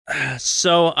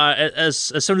So, as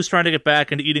someone who's trying to get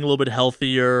back into eating a little bit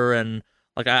healthier, and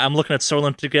like I'm looking at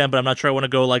Soylent again, but I'm not sure I want to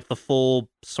go like the full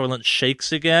Soylent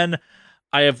shakes again.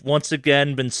 I have once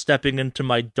again been stepping into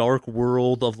my dark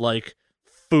world of like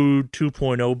food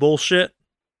 2.0 bullshit,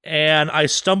 and I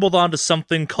stumbled onto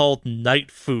something called night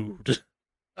food.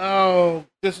 Oh,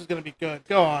 this is gonna be good.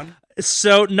 Go on.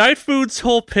 So night food's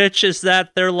whole pitch is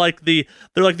that they're like the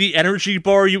energy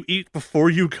bar you eat before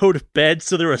you go to bed,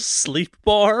 so they're a sleep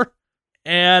bar.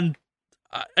 And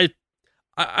I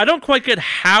I I don't quite get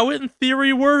how it in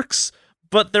theory works,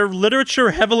 but their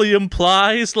literature heavily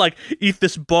implies like eat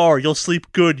this bar, you'll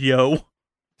sleep good, yo.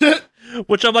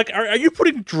 Which I'm like, are you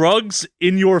putting drugs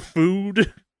in your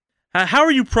food? How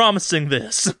are you promising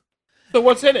this? So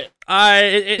what's in it?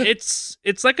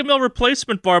 It's like a meal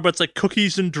replacement bar, but it's like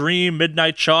cookies and dream,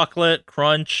 midnight chocolate,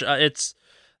 crunch.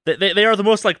 They are the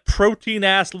most like protein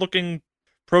ass looking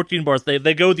protein bars.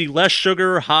 They go the less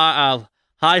sugar,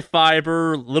 high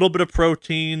fiber, little bit of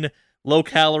protein, low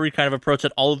calorie kind of approach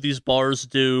that all of these bars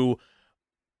do.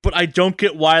 But I don't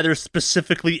get why they're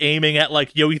specifically aiming at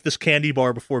like, yo, eat this candy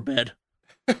bar before bed.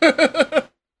 That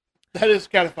is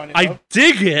kind of funny. I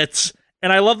dig it.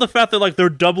 And I love the fact that like they're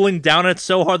doubling down on it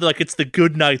so hard that like it's the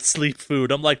good night sleep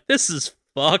food. I'm like, this is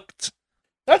fucked.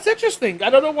 That's interesting. I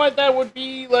don't know why that would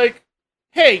be like,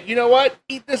 hey, you know what?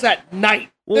 Eat this at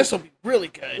night. Well, this will be really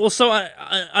good. Well, so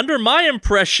under my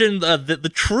impression,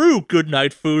 the true good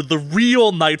night food, the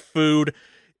real night food,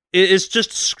 is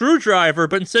just screwdriver,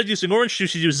 but instead of using orange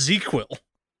juice, you use ZzzQuil.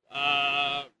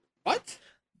 What?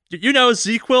 You know,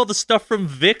 ZzzQuil, the stuff from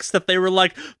Vicks that they were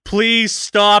like, please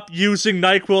stop using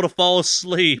NyQuil to fall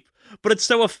asleep. But it's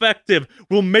so effective.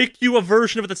 We'll make you a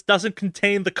version of it that doesn't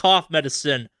contain the cough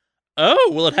medicine.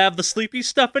 Oh, will it have the sleepy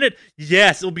stuff in it?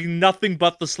 Yes, it'll be nothing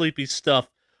but the sleepy stuff.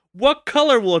 What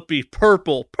color will it be?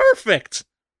 Purple. Perfect.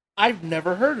 I've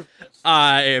never heard of this.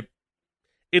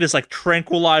 It is like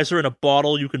tranquilizer in a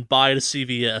bottle you can buy at a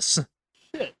CVS.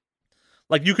 Shit.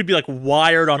 Like, you could be, like,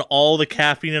 wired on all the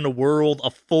caffeine in the world, a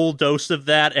full dose of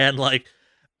that, and, like,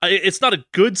 it's not a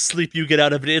good sleep you get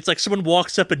out of it. It's like someone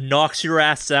walks up and knocks your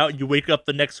ass out, and you wake up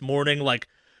the next morning, like,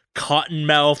 cotton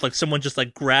mouth, like someone just,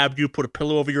 like, grabbed you, put a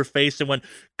pillow over your face, and went,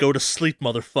 go to sleep,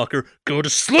 motherfucker. Go to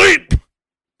sleep!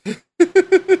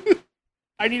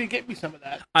 I need to get me some of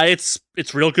that. It's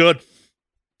real good.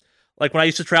 Like, when I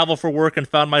used to travel for work and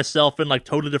found myself in, like,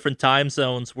 totally different time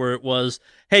zones where it was,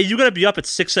 hey, you gotta be up at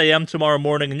 6 a.m. tomorrow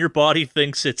morning and your body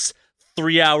thinks it's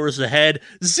 3 hours ahead.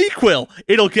 ZzzQuil!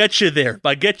 It'll get you there.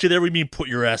 By get you there, we mean put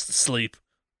your ass to sleep.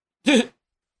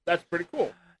 That's pretty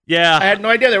cool. Yeah. I had no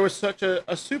idea there was such a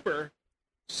super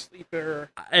sleeper.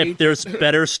 If there's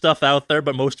better stuff out there,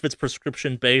 but most of it's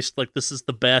prescription-based, like, this is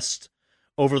the best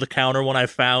over-the-counter one I've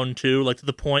found, too. Like, to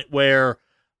the point where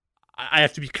I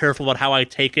have to be careful about how I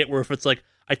take it, where if it's like,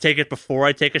 I take it before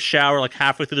I take a shower, like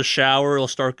halfway through the shower, it'll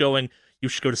start going, you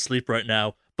should go to sleep right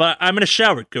now. But I'm in a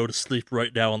shower, go to sleep right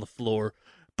now on the floor.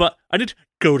 But I need to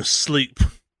go to sleep.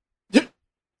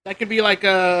 That could be like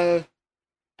I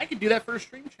could do that for a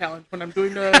stream challenge when I'm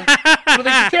doing one of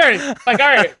these charities. Like, all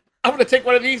right, I'm going to take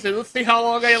one of these and let's see how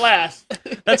long I last.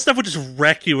 That stuff would just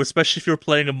wreck you, especially if you're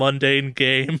playing a mundane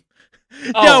game.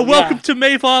 Oh, welcome to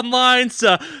Mave Online's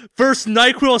first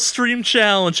NyQuil stream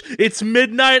challenge. It's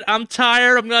midnight, I'm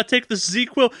tired, I'm gonna take the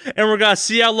ZzzQuil, and we're gonna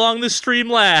see how long this stream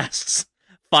lasts.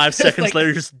 5 seconds like, later,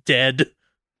 you're just dead.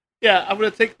 Yeah, I'm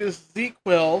gonna take this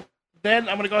ZzzQuil, then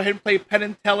I'm gonna go ahead and play Penn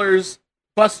and Teller's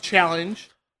bus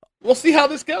challenge. We'll see how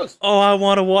this goes. Oh, I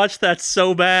want to watch that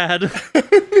so bad.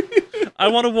 I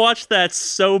want to watch that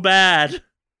so bad.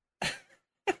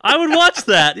 I would watch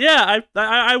that. Yeah,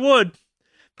 I would.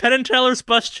 Penn and Teller's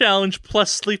bus challenge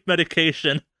plus sleep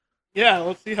medication. Yeah,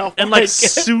 let's see how far and like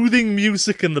soothing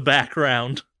music in the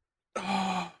background.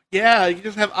 Oh, yeah, you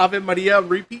just have Ave Maria on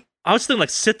repeat. I was thinking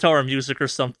like sitar music or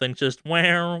something, just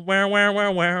wow,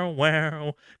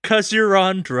 'cause you're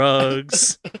on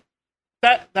drugs.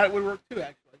 That would work too,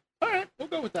 actually. Alright, we'll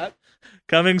go with that.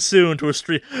 Coming soon to a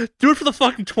stream. Do it for the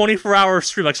fucking 24-hour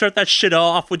stream. Like, start that shit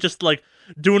off with just like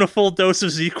doing a full dose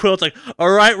of ZzzQuil. It's like,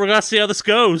 alright, we're gonna see how this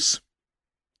goes.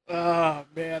 Oh,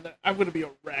 man, I'm gonna be a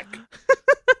wreck.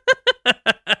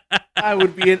 I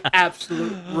would be an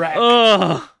absolute wreck.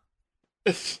 Ugh.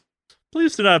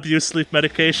 Please do not abuse sleep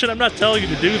medication. I'm not telling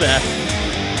you to do that.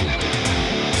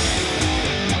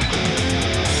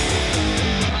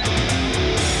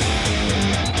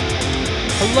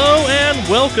 Hello and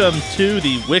welcome to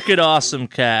the Wicked Awesome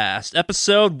Cast,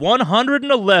 episode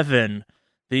 111.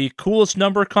 The coolest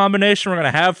number combination we're going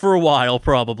to have for a while,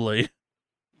 probably.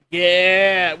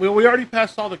 Yeah, we already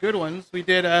passed all the good ones. We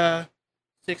did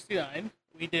 69.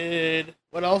 We did,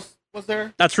 what else? Was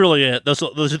there? That's really it. These are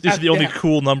the only Yeah.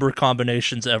 cool number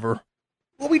combinations ever.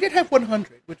 Well, we did have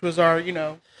 100, which was our, hey,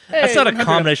 That's not a 100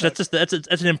 combination. episode.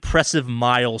 That's an impressive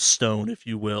milestone, if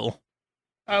you will.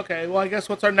 Okay, well, I guess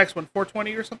what's our next one?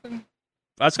 420 or something?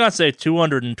 I was gonna say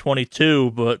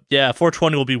 222, but yeah,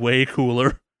 420 will be way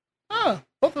cooler. Oh,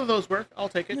 both of those work. I'll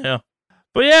take it. Yeah.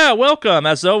 But yeah, welcome.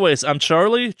 As always, I'm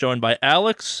Charlie, joined by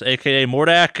Alex, aka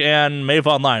Mordak, and Maeve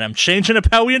Online. I'm changing up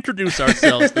how we introduce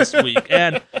ourselves this week.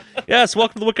 And yes,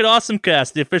 welcome to the Wicked Awesome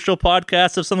Cast, the official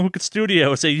podcast of Something Wicked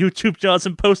Studios. A YouTube channel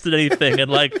hasn't posted anything in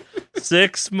like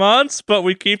 6 months, but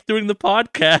we keep doing the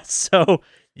podcast. So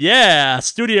yeah,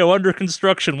 studio under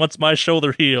construction once my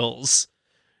shoulder heals.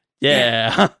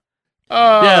 Yeah.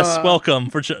 Yes, welcome.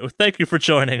 Thank you for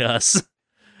joining us.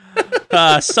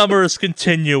 Summer is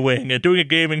continuing, and doing a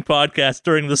gaming podcast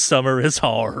during the summer is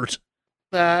hard.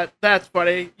 That's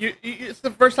funny. It's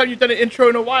the first time you've done an intro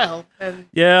in a while, and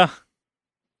yeah.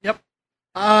 Yep.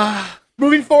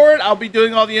 Moving forward, I'll be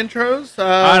doing all the intros.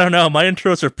 I don't know. My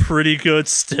intros are pretty good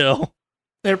still.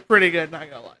 They're pretty good, not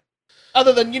gonna lie.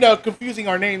 Other than confusing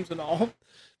our names and all.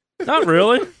 Not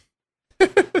really.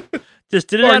 Just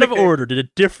did it out of order. Did a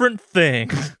different thing.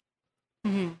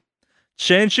 Mm-hmm.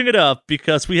 Changing it up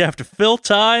because we have to fill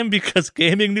time because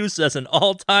gaming news has an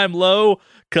all-time low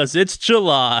because it's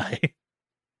July.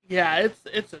 Yeah,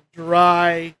 it's a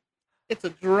dry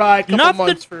couple Not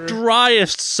months the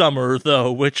driest summer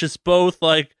though, which is both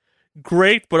like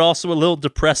great but also a little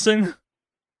depressing.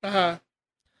 But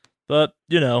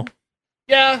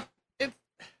yeah,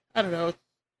 I don't know.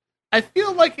 I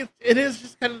feel like it is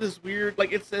just kind of this weird,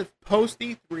 like it's post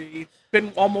E3. It's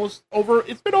been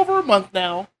over a month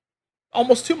now.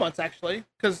 Almost 2 months, actually,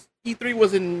 because E3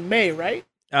 was in May, right?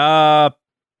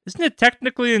 Isn't it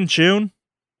technically in June?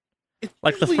 It's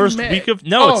like the usually first May. week of...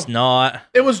 No, it's not.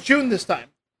 It was June this time.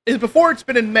 Before it's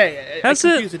been in May. Has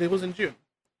I confused it? It was in June.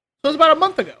 So it was about a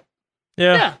month ago.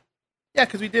 Yeah. Yeah,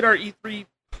 because we did our E3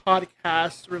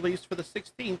 podcast release for the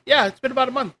 16th. Yeah, it's been about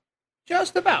a month.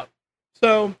 Just about.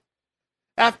 So,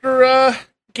 after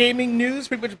gaming news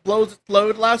pretty much blows its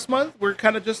load last month, we're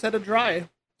kind of just at a dry.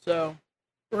 So...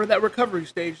 or that recovery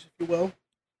stage, if you will.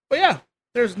 But yeah,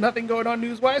 there's nothing going on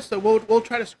news-wise, so we'll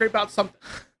try to scrape out something.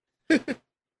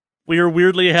 We are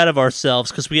weirdly ahead of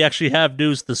ourselves because we actually have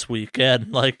news this week,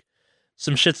 and like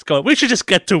some shit's going. We should just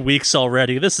get to weeks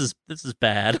already. This is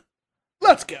bad.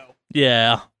 Let's go.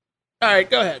 Yeah. All right,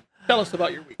 go ahead. Tell us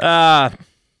about your week. I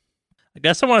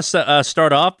guess I want to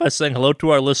start off by saying hello to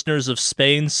our listeners of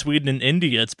Spain, Sweden, and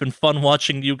India. It's been fun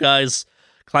watching you guys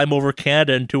climb over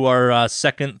Canada into our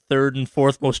second, third, and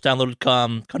fourth most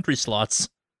downloaded country slots.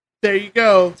 There you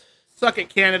go. Suck it,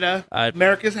 Canada.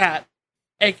 America's hat.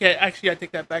 Actually, I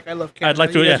take that back. I love Canada.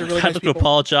 I'd like to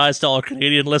apologize to all our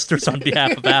Canadian listeners on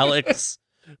behalf of Alex.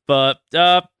 But,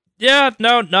 yeah,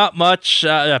 no, not much.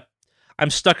 I'm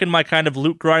stuck in my kind of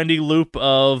loot grindy loop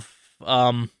of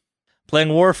playing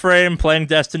Warframe, playing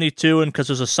Destiny 2, and because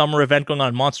there's a summer event going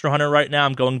on Monster Hunter right now,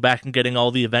 I'm going back and getting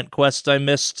all the event quests I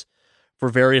missed. For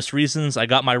various reasons, I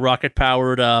got my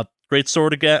rocket-powered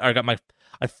greatsword again.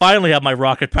 I finally have my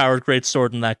rocket-powered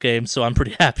greatsword in that game, so I'm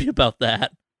pretty happy about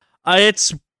that.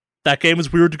 That game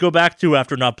is weird to go back to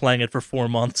after not playing it for 4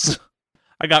 months.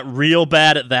 I got real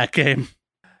bad at that game.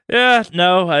 Yeah,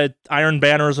 no, Iron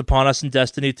Banner is upon us in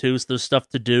Destiny 2, so there's stuff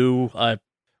to do.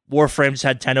 Warframe just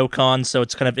had TennoCon, so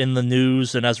it's kind of in the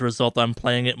news, and as a result, I'm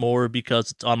playing it more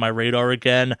because it's on my radar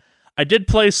again. I did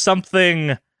play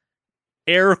something...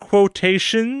 air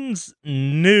quotations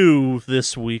new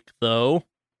this week, though.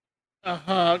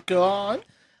 Go on.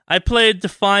 I played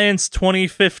Defiance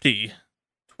 2050.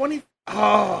 I'm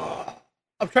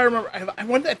trying to remember.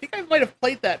 I think I might have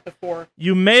played that before.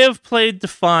 You may have played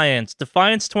Defiance.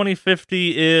 Defiance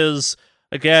 2050 is,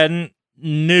 again,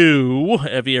 new,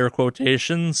 heavy air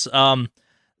quotations.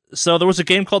 So there was a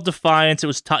game called Defiance.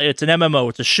 It's an MMO.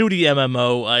 It's a shooty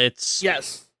MMO.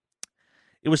 Yes.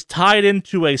 It was tied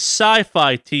into a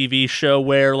sci-fi TV show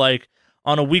where, like,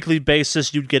 on a weekly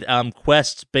basis, you'd get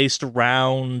quests based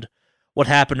around what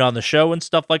happened on the show and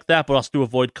stuff like that, but also to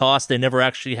avoid cost, they never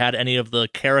actually had any of the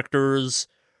characters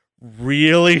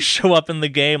really show up in the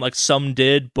game. Like, some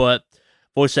did, but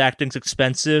voice acting's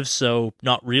expensive, so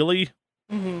not really.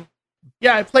 Mm-hmm.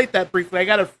 Yeah, I played that briefly. I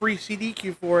got a free CD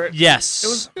queue for it. Yes. It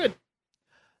was good.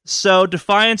 So,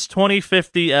 Defiance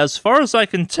 2050, as far as I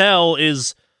can tell,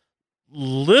 is...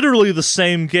 literally the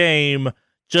same game,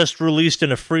 just released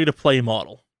in a free-to-play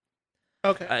model.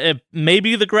 Okay.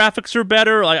 Maybe the graphics are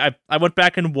better. Like I went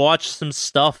back and watched some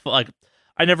stuff. Like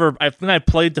I think I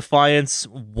played Defiance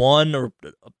 1 or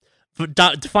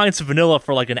Defiance Vanilla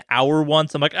for like an hour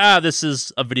once. I'm like, this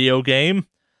is a video game.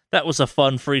 that was a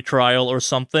fun free trial or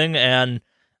something, and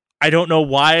I don't know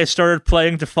why I started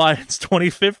playing Defiance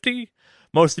 2050,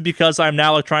 mostly because I'm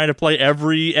now like trying to play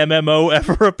every MMO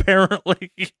ever,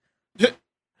 apparently. And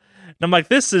I'm like,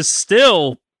 this is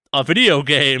still a video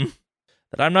game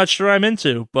that I'm not sure I'm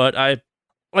into, but I'm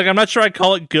not sure I'd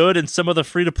call it good, and some of the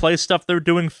free-to-play stuff they're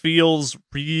doing feels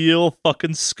real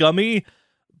fucking scummy,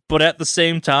 but at the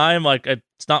same time, like,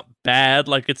 it's not bad.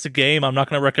 Like, it's a game I'm not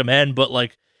going to recommend, but,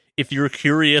 like, if you're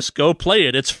curious, go play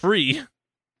it. It's free.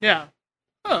 Yeah.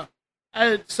 Huh.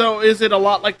 So is it a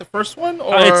lot like the first one?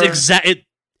 Or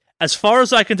As far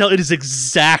as I can tell, it is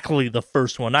exactly the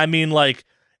first one. I mean, like,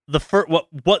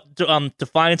 what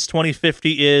Defiance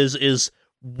 2050 is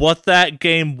what that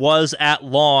game was at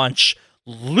launch,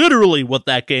 literally what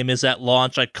that game is at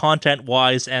launch, like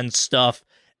content-wise and stuff,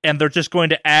 and they're just going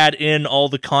to add in all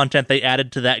the content they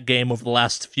added to that game over the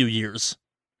last few years.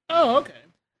 Oh, okay.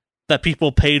 That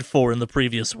people paid for in the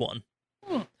previous one.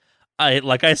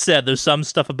 Like I said, there's some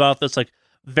stuff about this, like,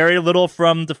 very little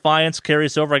from Defiance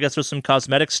carries over. I guess there's some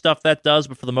cosmetic stuff that does,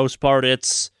 but for the most part,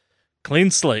 it's clean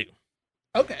slate.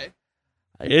 Okay.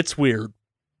 It's weird,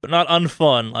 but not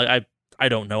unfun. Like, I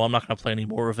don't know. I'm not going to play any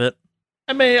more of it.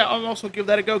 I'll also give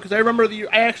that a go, because I remember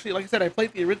I actually, like I said, I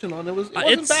played the original, and it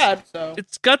wasn't bad, so.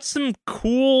 It's got some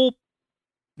cool,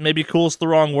 maybe cool's the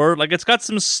wrong word, like, it's got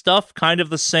some stuff kind of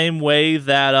the same way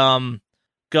that,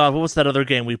 God, what was that other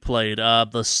game we played?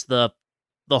 The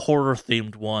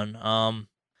horror-themed one,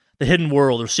 The Hidden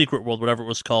World, or Secret World, whatever it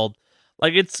was called.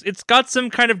 Like, it's got some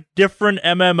kind of different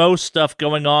MMO stuff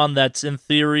going on that's, in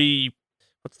theory,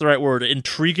 what's the right word?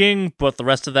 Intriguing, but the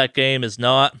rest of that game is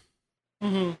not.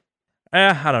 Mm-hmm.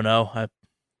 I don't know.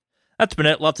 That's been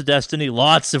it. Lots of Destiny,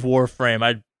 lots of Warframe.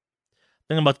 I think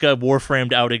I'm about to get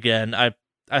Warframed out again. I've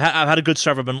had a good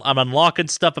start. I'm unlocking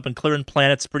stuff. I've been clearing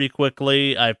planets pretty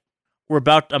quickly. I'm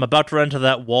about to run into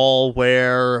that wall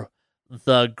where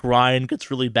the grind gets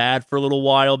really bad for a little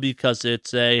while, because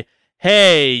it's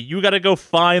hey, you got to go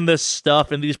find this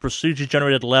stuff in these procedure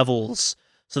generated levels.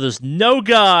 So there's no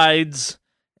guides,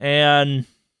 and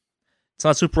it's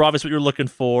not super obvious what you're looking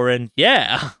for. And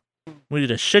yeah. We did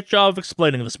a shit job of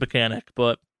explaining this mechanic,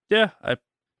 but yeah.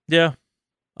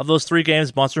 Of those 3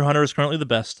 games, Monster Hunter is currently the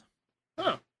best.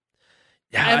 Huh.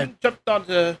 Yeah, I haven't jumped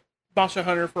onto Monster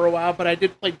Hunter for a while, but I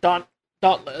did play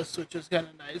Dauntless, which is kind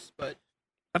of nice. But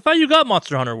I thought you got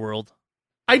Monster Hunter World.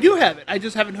 I do have it. I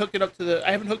just haven't hooked it up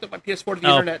I haven't hooked up my PS4 to the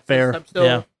internet. Fair. I'm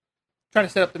still trying to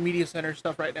set up the media center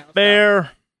stuff right now.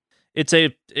 Fair. So.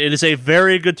 It is a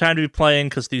very good time to be playing,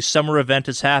 because the summer event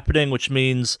is happening, which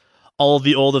means all of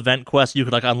the old event quests you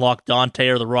could like unlock Dante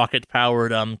or the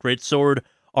rocket-powered greatsword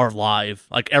are live.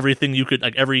 Like everything you could,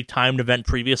 like every timed event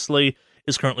previously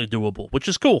is currently doable, which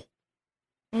is cool.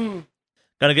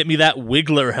 Gotta get me that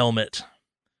Wiggler helmet.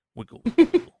 Wiggle.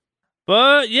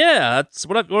 But yeah, that's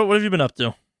what have you been up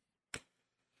to?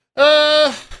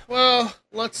 Well,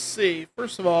 let's see.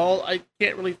 First of all, I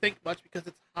can't really think much because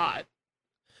it's hot.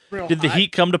 Did the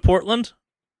heat come to Portland?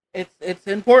 It's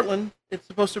in Portland. It's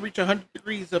supposed to reach 100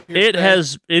 degrees up here.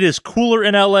 It is cooler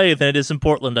in LA than it is in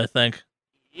Portland, I think.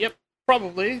 Yep,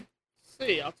 probably. Let's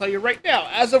see, I'll tell you right now.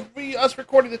 As of us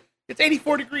recording this, it's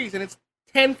 84 degrees and it's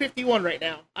 10:51 right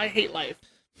now. I hate life.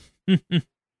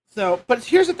 But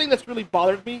here's the thing that's really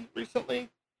bothered me recently.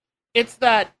 It's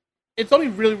that it's only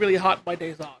really, really hot on my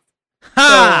days off.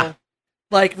 Ha! So,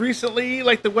 like recently,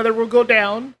 like the weather will go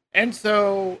down, and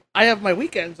so I have my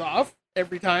weekends off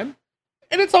every time.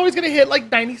 And it's always going to hit like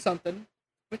 90-something,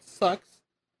 which sucks.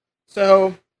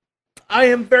 So I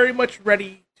am very much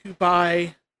ready to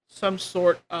buy some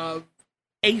sort of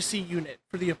AC unit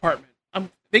for the apartment.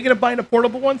 I'm thinking of buying a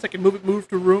portable one so I can move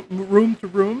to room to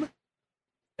room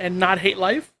and not hate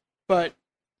life. But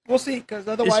we'll see, because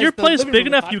otherwise... Is your place big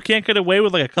enough you can't get away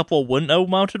with like a couple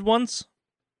window-mounted ones?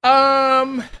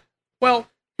 Well,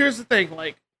 here's the thing.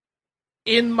 Like,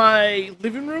 in my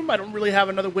living room, I don't really have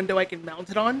another window I can mount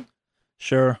it on.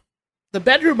 Sure. The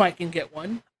bedroom, I can get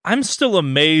one. I'm still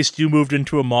amazed you moved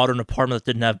into a modern apartment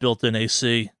that didn't have built-in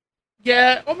AC.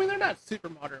 Yeah, I mean, they're not super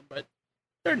modern, but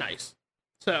they're nice.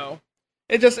 So,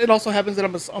 it also happens that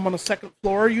I'm on a second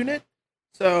floor unit,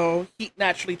 so heat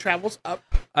naturally travels up.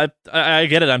 I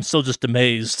get it, I'm still just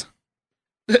amazed.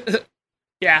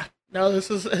 Yeah, no,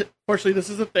 fortunately, this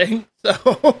is a thing,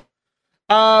 so,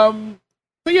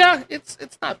 but yeah,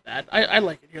 it's not bad. I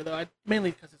like it here, though, mainly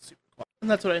because it's super quiet,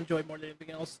 and that's what I enjoy more than anything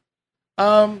else.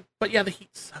 But yeah, the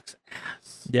heat sucks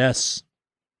ass. Yes.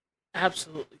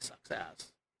 Absolutely sucks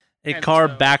ass. A car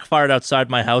backfired outside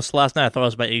my house last night. I thought it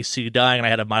was my AC dying, and I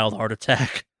had a mild heart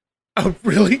attack. Oh,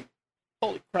 really?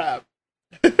 Holy crap.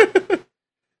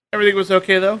 Everything was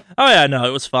okay though. Oh yeah, no,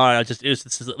 it was fine. It was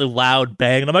this loud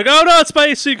bang, and I'm like, oh no, it's my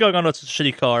AC going on. No, it's a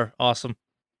shitty car. Awesome.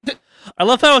 I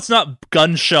love how it's not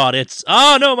gunshot. It's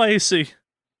oh no, my AC.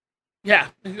 Yeah.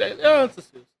 Oh, it's the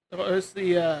Suze. It's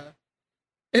the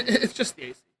it's just the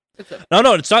AC.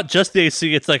 No, it's not just the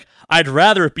AC. It's like I'd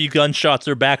rather it be gunshots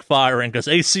or backfiring because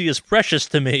AC is precious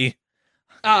to me.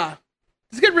 Does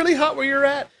it get really hot where you're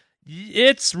at?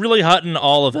 It's really hot in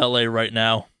all of LA right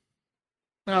now.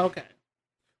 Oh, okay.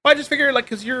 Well, I just figured, like,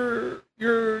 because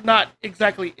you're not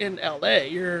exactly in LA.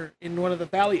 You're in one of the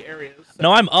valley areas. So.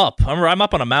 No, I'm up. I'm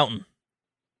up on a mountain.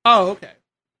 Oh, okay.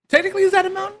 Technically, is that a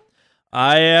mountain?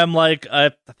 I am like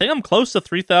I think I'm close to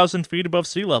 3,000 feet above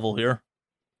sea level here.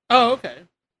 Oh, okay.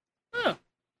 Huh.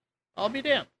 I'll be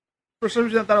damned. For some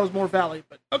reason, I thought it was more valley,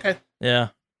 but okay. Yeah.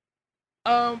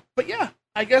 But yeah,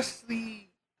 I guess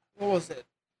what was it?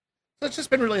 So it's just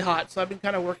been really hot, so I've been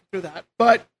kind of working through that.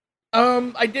 But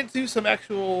I did do some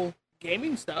actual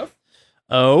gaming stuff.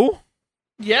 Oh?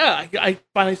 Yeah, I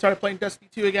finally started playing Destiny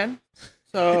 2 again.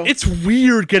 So it's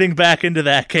weird getting back into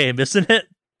that game, isn't it?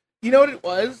 You know what it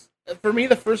was? For me,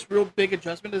 the first real big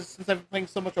adjustment is since I've been playing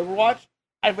so much Overwatch,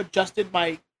 I've adjusted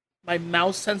my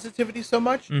mouse sensitivity so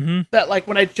much that, like,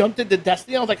 when I jumped into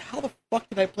Destiny, I was like, how the fuck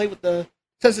did I play with the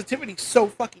sensitivity so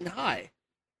fucking high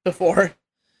before?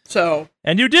 So...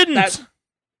 And you didn't!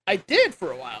 I did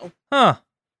for a while. Huh.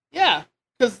 Yeah,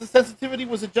 because the sensitivity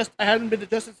was I hadn't been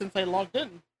adjusted since I logged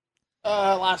in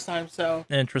last time, so...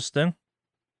 Interesting.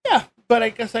 Yeah, but I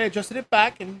guess I adjusted it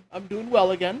back, and I'm doing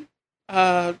well again.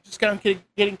 Just kind of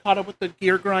getting caught up with the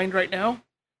gear grind right now.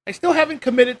 I still haven't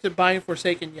committed to buying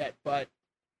Forsaken yet, but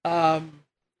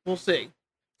we'll see.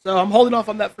 So I'm holding off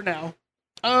on that for now.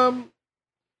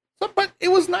 But it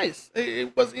was nice.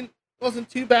 It wasn't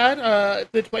too bad. I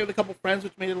did play with a couple friends,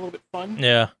 which made it a little bit fun.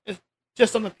 Yeah. It's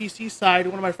just on the PC side,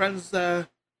 one of my friends,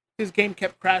 his game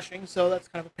kept crashing, so that's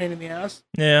kind of a pain in the ass.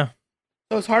 Yeah.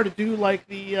 So it's hard to do like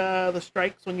the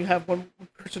strikes when you have one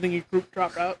person in your group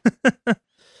drop out.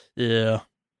 Yeah.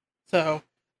 So,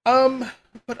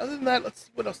 but other than that, let's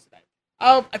see, what else did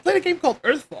I played a game called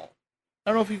Earthfall.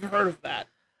 I don't know if you've heard of that.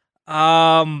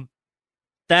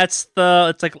 That's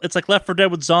it's like Left 4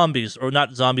 Dead with zombies, or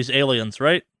not zombies, aliens,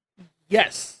 right?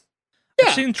 Yes. Yeah.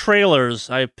 I've seen trailers.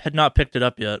 I had not picked it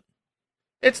up yet.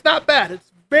 It's not bad.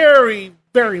 It's very,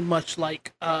 very much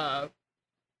like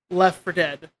Left 4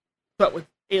 Dead, but with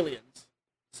aliens.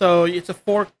 So it's a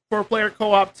four-player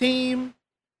co-op team.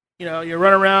 You know, you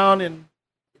run around and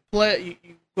play.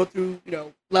 You go through,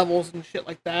 levels and shit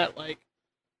like that. Like,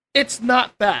 it's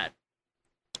not bad.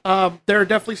 There are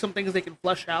definitely some things they can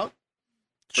flesh out.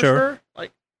 Sure.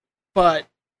 Like, but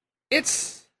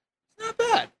it's not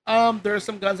bad. There are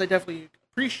some guns I definitely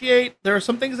appreciate. There are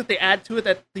some things that they add to it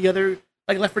that the other,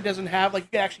 like, Left 4 Dead doesn't have. Like, you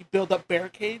can actually build up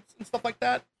barricades and stuff like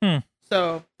that.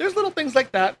 So there's little things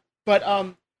like that. But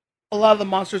a lot of the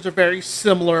monsters are very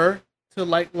similar to,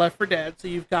 like, Left 4 Dead. So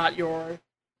you've got your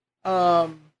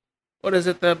what is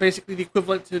it? Basically the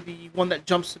equivalent to the one that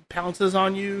jumps and pounces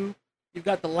on you. You've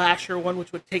got the lasher one,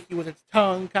 which would take you with its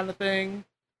tongue, kind of thing.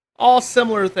 All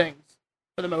similar things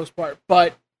for the most part,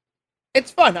 but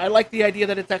it's fun. I like the idea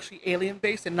that it's actually alien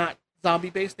based and not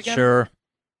zombie based again. Sure.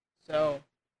 So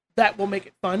that will make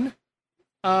it fun.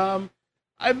 I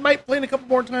might play it a couple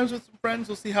more times with some friends.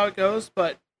 We'll see how it goes,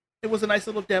 but it was a nice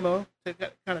little demo to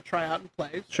kind of try out and play.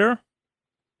 So sure.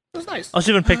 It was nice. I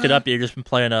also haven't picked it up yet. You've just been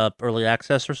playing early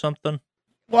access or something?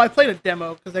 Well, I played a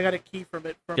demo because I got a key from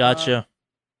it. Gotcha.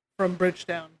 From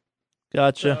Bridgetown.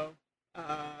 Gotcha. So,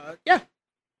 yeah.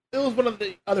 It was one of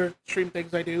the other stream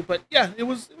things I do, but yeah, it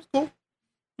was cool.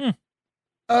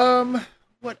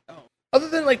 What else? Other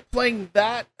than, like, playing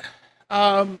that,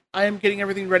 I am getting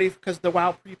everything ready because the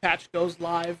WoW pre-patch goes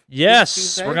live. Yes,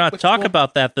 Tuesday, we're going to talk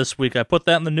about that this week. I put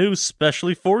that in the news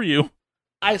especially for you.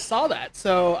 I saw that,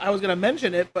 so I was going to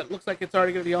mention it, but it looks like it's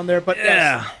already going to be on there. But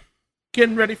yeah, yes,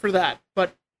 getting ready for that.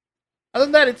 But other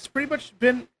than that, it's pretty much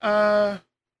been kind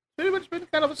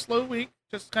of a slow week.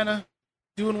 Just kind of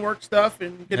doing work stuff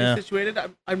and getting situated.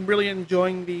 I'm really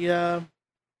enjoying the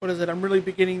I'm really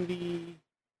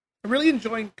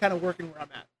enjoying kind of working where I'm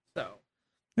at. So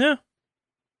yeah,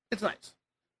 it's nice.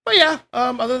 But yeah,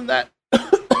 other than that,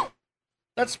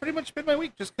 that's pretty much been my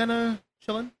week. Just kind of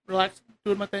chilling, relaxing,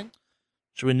 doing my thing.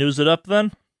 Should we news it up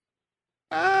then?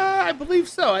 I believe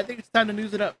so. I think it's time to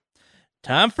news it up.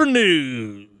 Time for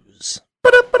news.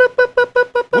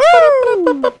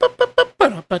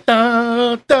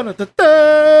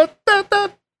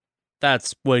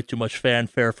 That's way too much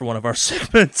fanfare for one of our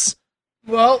segments.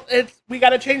 Well, we got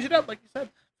to change it up, like you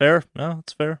said. Fair? No,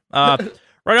 it's fair.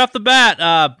 Right off the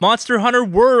bat, Monster Hunter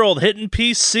World hitting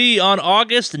PC on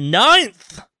August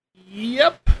 9th.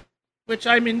 Yep. Which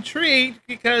I'm intrigued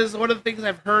because one of the things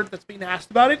I've heard that's being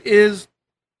asked about it is,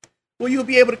 will you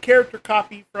be able to character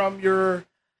copy from your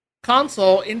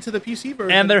console into the PC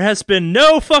version? And there has been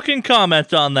no fucking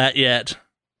comment on that yet.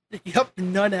 Yep,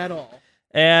 none at all.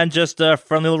 And just a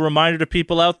friendly little reminder to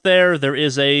people out there, there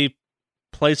is a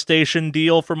PlayStation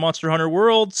deal for Monster Hunter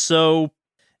World, so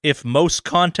if most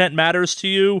content matters to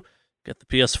you, get the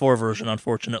PS4 version,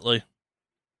 unfortunately.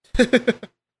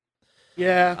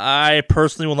 Yeah. I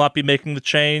personally will not be making the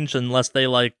change unless they,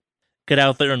 get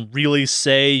out there and really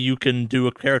say you can do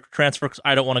a character transfer, because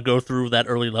I don't want to go through that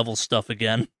early level stuff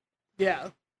again. Yeah.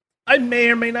 I may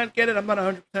or may not get it. I'm not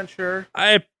 100% sure.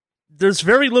 There's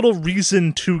very little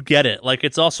reason to get it.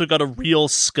 It's also got a real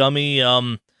scummy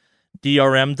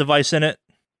DRM device in it.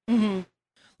 Mm-hmm.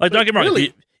 Don't get me wrong.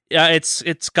 Really? Yeah,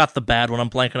 it's got the bad one. I'm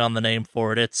blanking on the name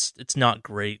for it. It's not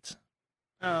great.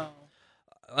 Oh.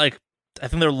 I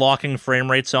think they're locking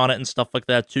frame rates on it and stuff like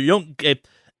that too. You don't get,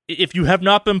 if you have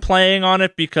not been playing on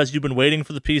it because you've been waiting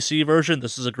for the PC version,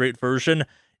 this is a great version.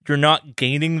 You're not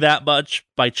gaining that much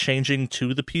by changing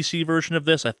to the PC version of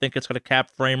this. I think it's got a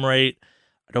capped frame rate.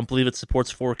 I don't believe it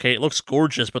supports 4K. It looks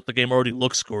gorgeous, but the game already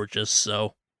looks gorgeous,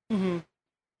 so. Mm-hmm.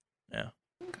 Yeah.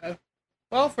 Okay.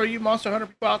 Well, for you Monster Hunter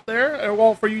people out there, or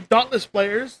well, for you Dauntless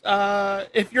players,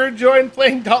 if you're enjoying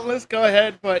playing Dauntless, go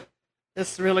ahead, but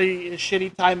this really is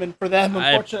shitty timing for them,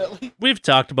 unfortunately. We've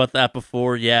talked about that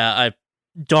before, yeah.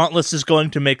 Dauntless is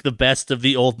going to make the best of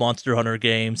the old Monster Hunter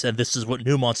games, and this is what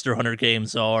new Monster Hunter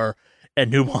games are,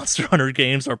 and new Monster Hunter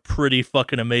games are pretty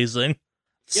fucking amazing,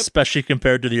 especially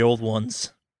compared to the old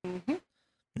ones. Mm-hmm.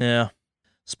 Yeah.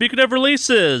 Speaking of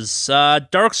releases,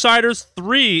 Darksiders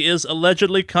 3 is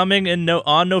allegedly coming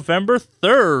on November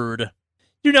 3rd.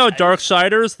 You know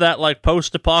Darksiders, that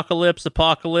post-apocalypse,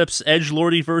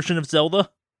 edgelordy version of Zelda?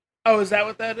 Oh, is that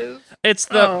what that is? It's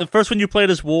the first one you played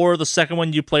as War, the second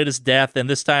one you played as Death, and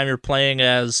this time you're playing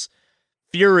as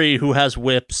Fury, who has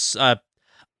whips. I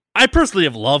personally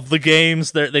have loved the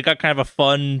games. They got kind of a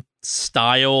fun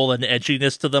style and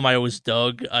edginess to them I always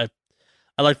dug. I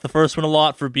liked the first one a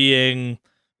lot for being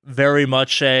very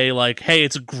much a, hey,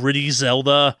 it's gritty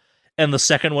Zelda, and the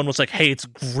second one was hey, it's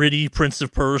gritty Prince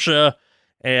of Persia,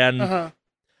 and,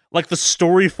 the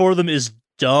story for them is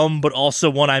dumb, but also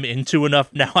one I'm into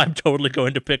enough now I'm totally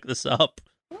going to pick this up.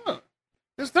 Huh.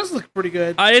 This does look pretty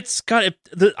good.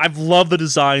 I've loved the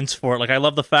designs for it. I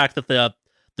love the fact that the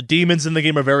demons in the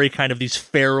game are very kind of these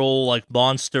feral,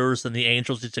 monsters, and the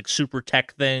angels, these, super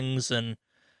tech things, and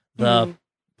the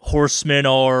horsemen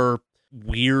are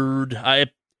weird.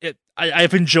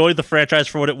 I've enjoyed the franchise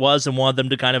for what it was and wanted them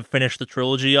to kind of finish the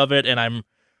trilogy of it, and I'm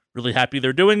really happy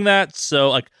they're doing that.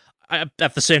 So,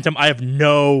 at the same time,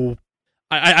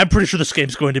 I'm pretty sure this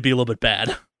game's going to be a little bit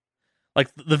bad.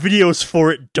 The videos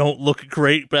for it don't look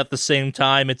great, but at the same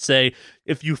time,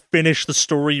 if you finish the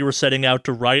story you were setting out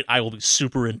to write, I will be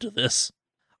super into this.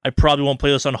 I probably won't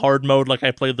play this on hard mode like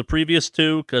I played the previous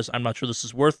two, because I'm not sure this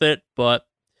is worth it, but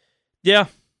yeah.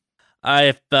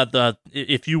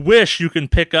 If you wish, you can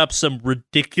pick up some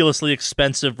ridiculously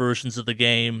expensive versions of the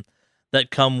game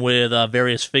that come with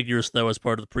various figures, though, as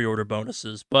part of the pre-order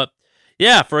bonuses. But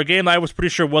yeah, for a game that I was pretty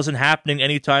sure wasn't happening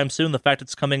anytime soon, the fact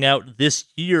it's coming out this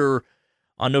year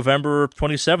on November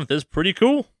 27th is pretty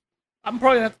cool. I'm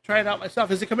probably going to have to try it out myself.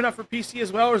 Is it coming out for PC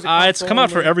as well, or is it it's come out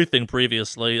for everything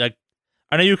previously.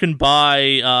 I know you can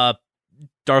buy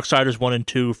Darksiders 1 and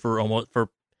 2 for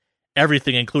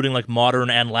everything, including modern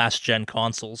and last gen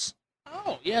consoles.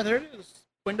 Oh, yeah, there it is.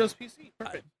 Windows PC.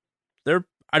 Perfect.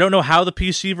 I don't know how the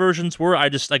PC versions were. I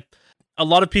just a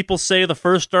lot of people say the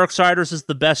first Darksiders is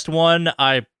the best one.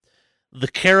 The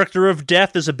character of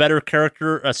Death is a better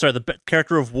character. The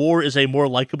character of War is a more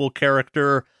likable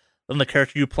character than the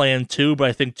character you play in 2, but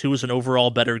I think 2 is an overall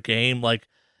better game.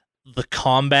 The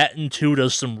combat in 2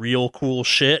 does some real cool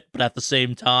shit, but at the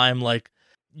same time,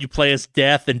 you play as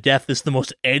Death, and Death is the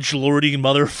most edgelordy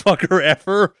motherfucker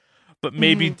ever, but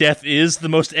maybe Death is the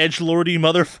most edgelordy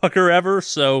motherfucker ever,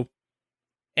 so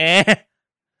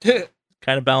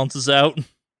kind of balances out.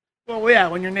 Well, yeah,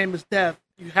 when your name is Death,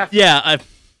 you have to... Yeah,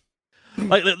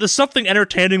 there's something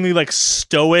entertainingly,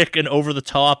 stoic and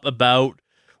over-the-top about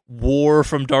War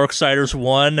from Darksiders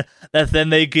 1, that then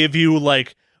they give you,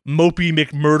 Mopey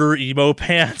McMurder emo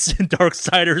pants in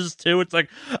Darksiders 2. It's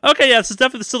okay, yeah, this is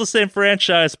definitely still the same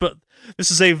franchise, but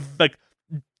this is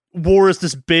War is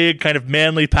this big, kind of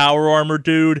manly power armor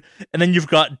dude, and then you've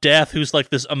got Death, who's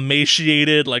this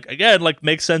emaciated, again,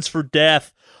 makes sense for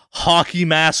Death, hockey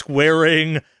mask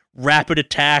wearing, rapid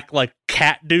attack,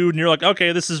 cat dude, and you're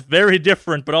okay, this is very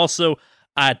different, but also,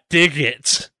 I dig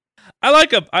it. I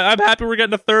like him. I'm happy we're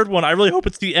getting a third one. I really hope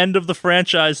it's the end of the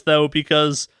franchise, though,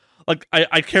 because like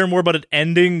I care more about it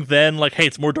ending than like, hey,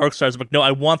 it's more Darksiders. I'm like, no,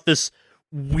 I want this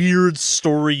weird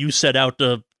story you set out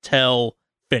to tell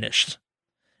finished.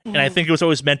 And I think it was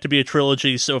always meant to be a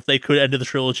trilogy, so if they could end the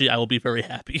trilogy, I will be very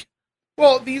happy.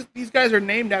 Well, these guys are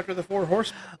named after the Four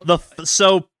Horsemen. Yes.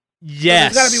 So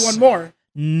there's got to be one more.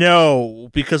 No,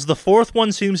 because the fourth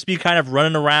one seems to be kind of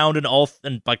running around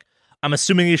and like I'm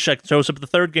assuming he shows up at the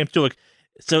third game too. Like,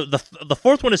 so the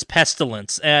fourth one is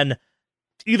Pestilence, and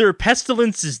either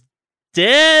Pestilence is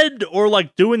dead or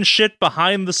like doing shit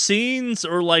behind the scenes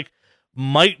or like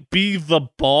might be the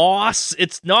boss.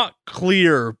 It's not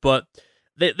clear, but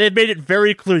they made it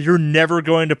very clear you're never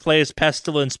going to play as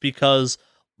Pestilence because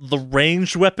the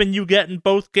ranged weapon you get in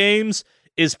both games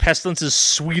is Pestilence's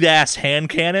sweet-ass hand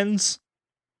cannons.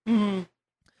 Mm-hmm.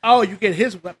 Oh, you get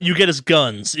his weapon. You get his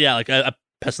guns. Yeah, like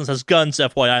Pestilence has guns,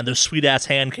 FYI, and they're sweet-ass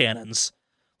hand cannons.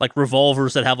 Like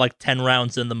revolvers that have like 10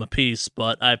 rounds in them apiece,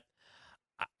 but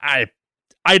I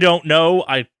don't know.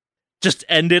 I just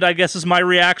ended, I guess, is my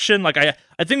reaction. Like, I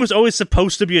think it was always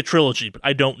supposed to be a trilogy, but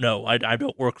I don't know. I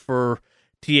don't work for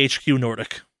THQ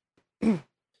Nordic.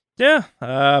 Yeah,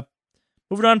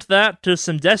 moving on to that, to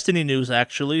some Destiny news,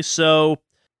 actually. So,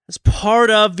 as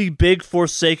part of the big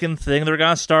Forsaken thing, they're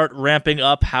going to start ramping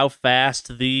up how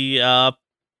fast the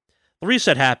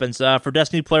reset happens. For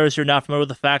Destiny players who are not familiar with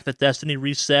the fact that Destiny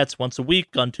resets once a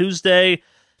week on Tuesday,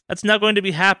 that's now going to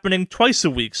be happening twice a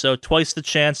week, so twice the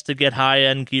chance to get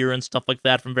high-end gear and stuff like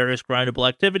that from various grindable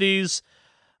activities.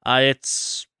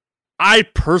 It's, I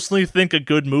personally think, a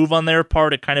good move on their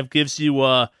part. It kind of gives you,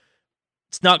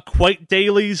 it's not quite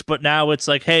dailies, but now it's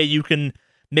like, hey, you can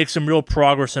make some real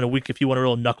progress in a week if you want to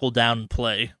real knuckle down and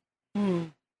play.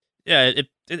 Yeah,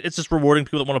 it's just rewarding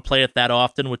people that want to play it that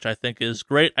often, which I think is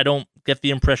great. I don't get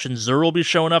the impression Xur will be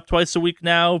showing up twice a week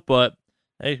now, but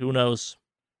hey, who knows?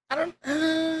 I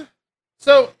don't.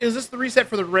 So, is this the reset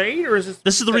for the raid, or is this?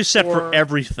 This is the reset for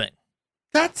everything.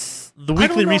 That's the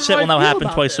weekly reset will now happen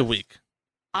twice a week.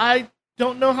 I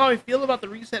don't know how I feel about the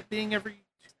reset being every.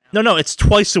 No, it's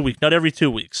twice a week, not every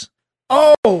 2 weeks.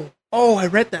 Oh, I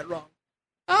read that wrong.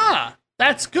 Ah,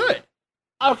 that's good.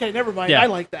 Okay, never mind. Yeah. I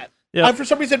like that. Yep. I for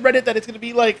some reason read it that it's going to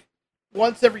be like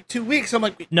once every 2 weeks. I'm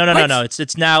like, no.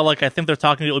 It's now like I think they're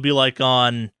talking. It would be like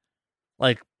on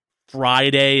like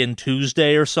Friday and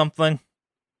Tuesday or something.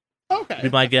 Okay, would be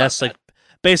my guess. Like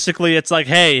basically, it's like,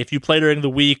 hey, if you play during the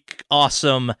week,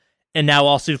 awesome, and now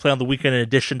also you play on the weekend in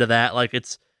addition to that. Like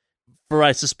it's for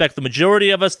I suspect the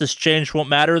majority of us, this change won't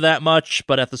matter that much.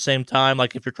 But at the same time,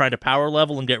 like if you're trying to power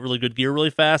level and get really good gear really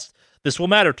fast, this will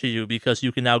matter to you because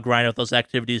you can now grind out those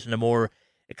activities in a more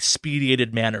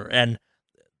expedited manner. And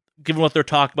given what they're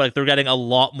talking about, like, they're getting a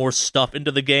lot more stuff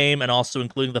into the game, and also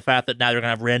including the fact that now they're gonna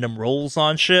have random rolls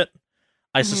on shit.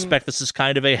 I suspect this is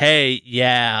kind of a, hey,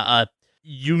 yeah,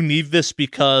 you need this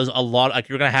because a lot, like,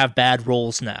 you're gonna have bad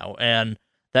rolls now, and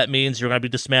that means you're gonna be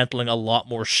dismantling a lot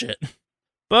more shit.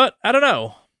 But I don't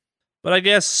know. But I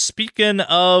guess speaking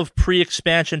of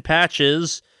pre-expansion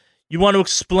patches, you want to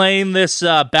explain this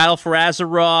Battle for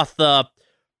Azeroth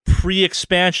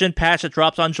pre-expansion patch that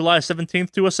drops on July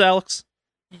 17th to us, Alex?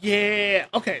 Yeah,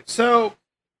 okay, so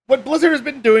what Blizzard has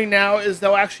been doing now is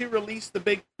they'll actually release the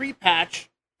big pre-patch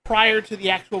prior to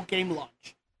the actual game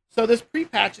launch. So this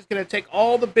pre-patch is going to take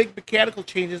all the big mechanical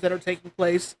changes that are taking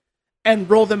place and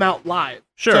roll them out live.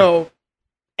 Sure. So,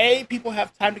 people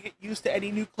have time to get used to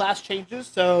any new class changes.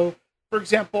 So, for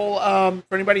example,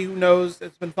 for anybody who knows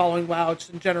that's been following WoW, just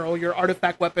in general, your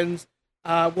artifact weapons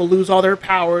will lose all their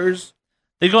powers.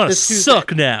 They're going to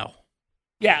suck now.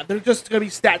 Yeah, they're just going to be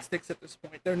stat sticks at this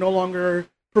point. They're no longer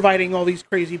providing all these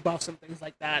crazy buffs and things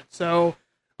like that. So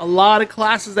a lot of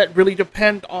classes that really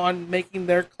depend on making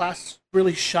their class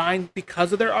really shine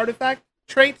because of their artifact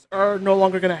traits are no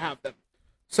longer going to have them.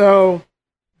 So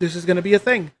this is going to be a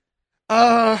thing.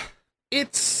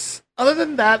 It's other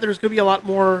than that, there's going to be a lot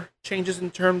more changes in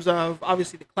terms of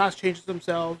obviously the class changes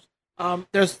themselves.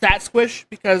 There's stat squish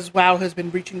because WoW has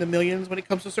been reaching the millions when it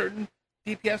comes to certain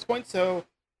DPS points. So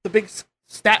the big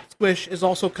stat squish is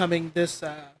also coming this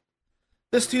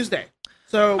Tuesday.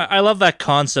 So I love that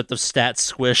concept of stat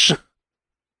squish.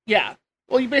 Yeah.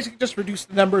 Well, you basically just reduce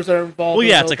the numbers that are involved. Well,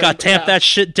 yeah, it's like, gotta tamp that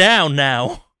shit down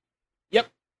now. Yep.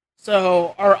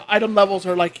 So our item levels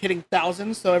are like hitting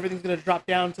thousands, so everything's gonna drop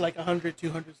down to like 100,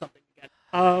 200 something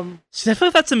again. See, I feel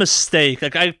like that's a mistake.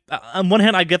 Like, on one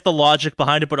hand, I get the logic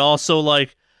behind it, but also,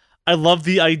 like, I love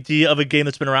the idea of a game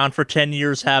that's been around for 10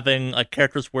 years having, like,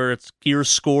 characters where it's gear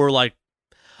score, like,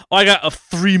 oh, I got a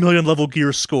 3 million level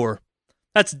gear score.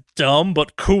 That's dumb,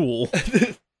 but cool.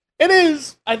 It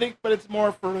is, I think, but it's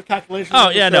more for the calculation. Oh,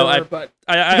 yeah, no, but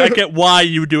I get why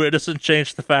you do it. It doesn't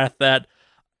change the fact that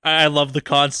I love the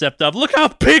concept of, look how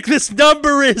big this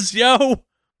number is, yo!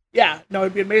 Yeah, no,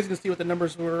 it'd be amazing to see what the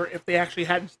numbers were if they actually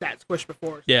hadn't stat Squish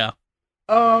before. Yeah.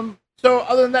 So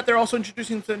other than that, they're also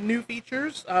introducing some new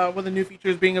features. One of the new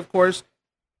features being, of course,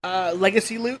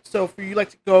 legacy loot. So if you like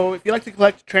to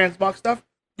collect transmog stuff,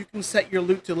 you can set your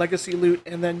loot to legacy loot,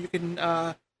 and then you can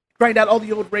grind out all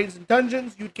the old raids and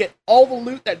dungeons. You'd get all the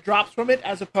loot that drops from it,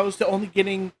 as opposed to only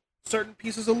getting certain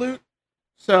pieces of loot.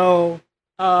 So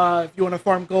if you want to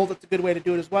farm gold, that's a good way to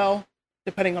do it as well,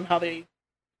 depending on how they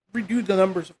redo the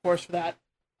numbers, of course, for that.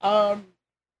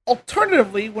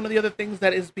 Alternatively, one of the other things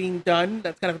that is being done,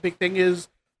 that's kind of a big thing, is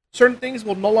certain things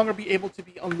will no longer be able to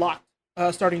be unlocked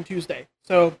starting Tuesday.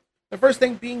 So the first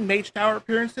thing being Mage Tower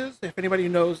appearances. If anybody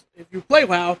knows, if you play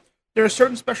WoW, there are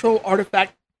certain special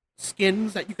artifact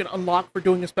skins that you can unlock for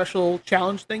doing a special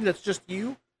challenge thing that's just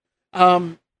you.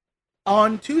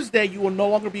 On Tuesday, you will no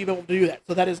longer be able to do that.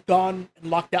 So that is gone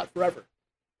and locked out forever.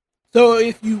 So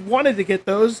if you wanted to get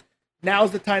those,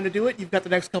 now's the time to do it. You've got the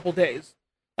next couple days.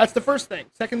 That's the first thing.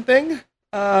 Second thing,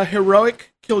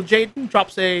 Heroic Kill Jaden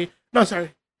drops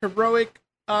Heroic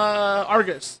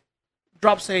Argus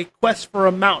drops a quest for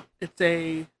a mount. It's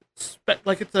a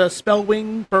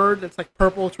spellwing bird that's like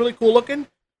purple. It's really cool looking.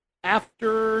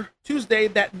 After Tuesday,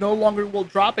 that no longer will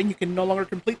drop, and you can no longer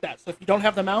complete that. So if you don't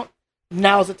have the mount,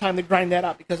 now's the time to grind that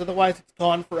out, because otherwise it's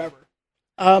gone forever.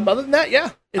 Other than that,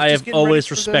 yeah. I have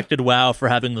always respected WoW for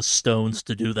having the stones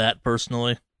to do that,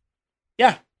 personally.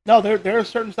 Yeah. No, there are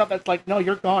certain stuff that's like, no,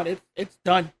 you're gone. It's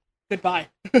done. Goodbye.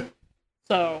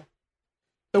 So,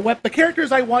 the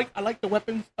characters I like the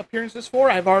weapons appearances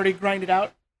for, I've already grinded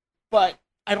out, but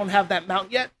I don't have that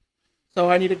mount yet,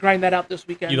 so I need to grind that out this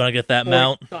weekend. You gonna get that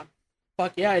mount?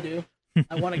 Fuck yeah, I do.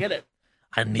 I want to get it.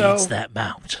 I needs that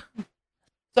mount.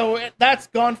 So that's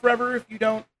gone forever if you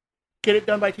don't get it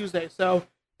done by Tuesday. So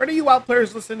for any you WoW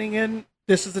players listening in,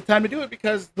 this is the time to do it,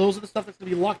 because those are the stuff that's going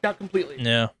to be locked out completely.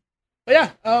 Yeah. But yeah,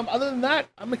 other than that,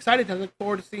 I'm excited. I look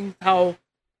forward to seeing how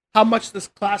much this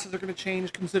classes are going to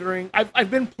change, considering I've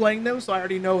been playing them, so I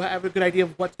already know, I have a good idea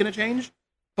of what's going to change.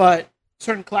 But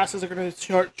certain classes are going to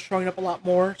start showing up a lot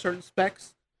more. Certain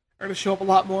specs are going to show up a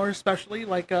lot more, especially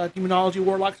like Demonology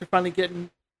Warlocks are finally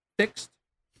getting fixed,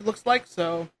 it looks like.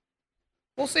 So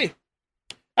we'll see.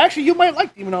 Actually, you might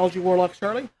like Demonology Warlocks,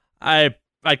 Charlie. I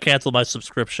canceled my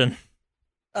subscription.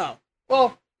 Oh,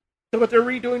 well, so what they're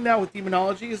redoing now with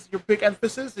Demonology is your big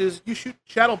emphasis is you shoot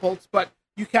shadow bolts, but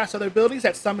you cast other abilities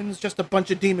that summons just a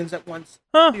bunch of demons at once.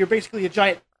 Huh. So you're basically a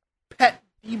giant pet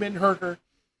demon herder.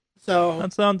 So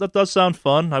that does sound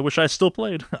fun. I wish I still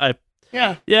played. I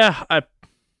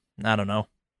don't know.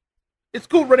 It's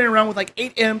cool running around with like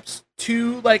 8 imps,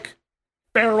 2 like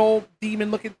feral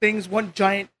demon-looking things, 1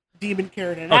 giant demon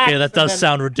carrying an axe. Okay, that does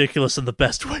sound ridiculous in the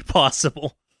best way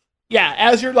possible. Yeah,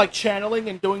 as you're like channeling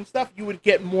and doing stuff, you would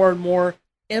get more and more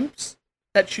imps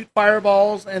that shoot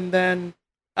fireballs, and then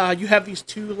you have these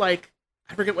 2 like,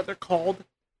 I forget what they're called,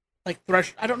 like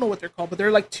I don't know what they're called, but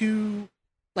they're like 2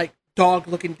 like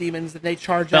dog-looking demons that they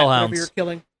charge at whenever you're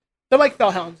killing. They're like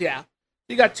fellhounds, yeah.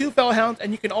 You got 2 fellhounds,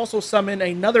 and you can also summon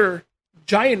another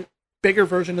giant, bigger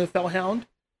version of the fellhound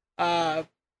that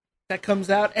comes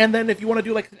out. And then if you want to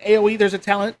do like an AoE, there's a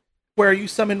talent where you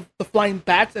summon the flying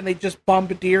bats and they just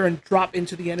bombardier and drop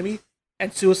into the enemy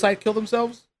and suicide kill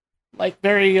themselves. Like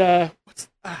very,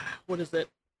 what is it?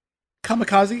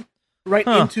 Kamikaze? Right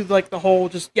into like the whole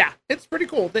it's pretty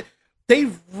cool.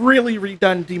 They've really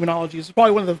redone Demonology. It's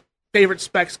probably one of the favorite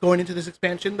specs going into this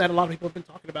expansion that a lot of people have been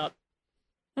talking about.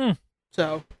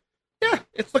 So, yeah,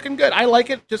 it's looking good. I like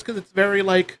it just because it's very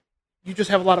like, you just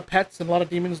have a lot of pets and a lot of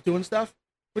demons doing stuff,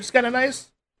 which is kind of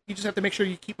nice. You just have to make sure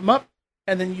you keep them up,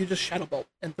 and then you just Shadow Bolt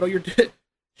and throw your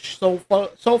soul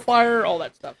fire, all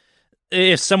that stuff.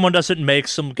 If someone doesn't make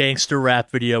some gangster rap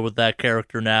video with that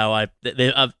character now,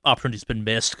 opportunity's been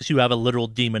missed, because you have a literal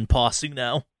demon posse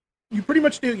now. You pretty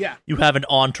much do, yeah. You have an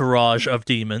entourage of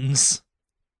demons.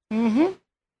 Mm-hmm.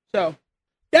 So,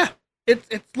 yeah,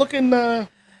 it's looking fun.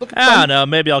 I don't know.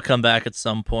 Maybe I'll come back at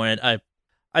some point.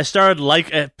 I started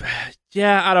like it.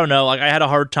 Yeah, I don't know. Like, I had a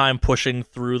hard time pushing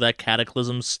through that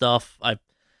Cataclysm stuff. I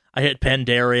hit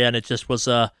Pandaria, and it just was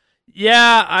I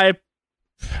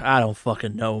don't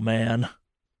fucking know, man.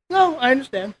 No, I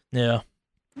understand. Yeah.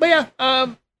 But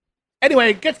yeah,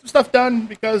 anyway, get some stuff done,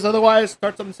 because otherwise, it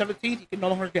starts on the 17th, you can no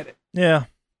longer get it. Yeah.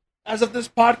 As of this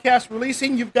podcast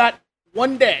releasing, you've got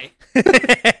 1 day.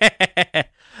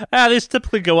 These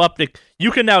typically go up.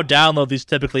 You can now download these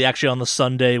typically actually on the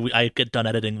Sunday. I get done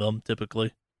editing them,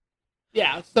 typically.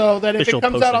 Yeah, so then if it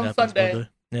comes out on Sunday, Monday.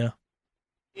 Yeah.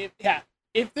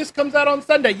 If this comes out on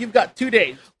Sunday, you've got 2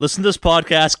 days. Listen to this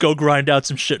podcast, go grind out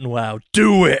some shit in WoW.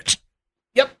 Do it!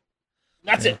 Yep.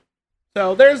 That's it.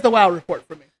 So there's the WoW report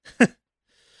for me.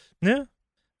 Yeah.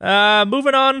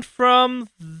 Moving on from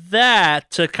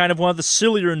that to kind of one of the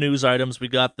sillier news items we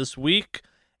got this week.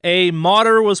 A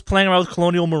modder was playing around with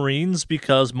Colonial Marines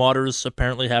because modders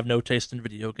apparently have no taste in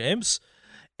video games,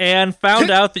 and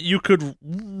found out that you could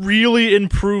really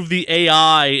improve the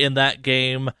AI in that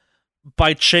game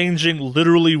by changing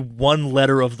literally one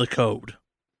letter of the code.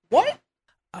 What?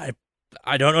 I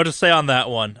don't know what to say on that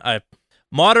one.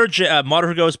 Modder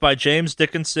who goes by James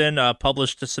Dickinson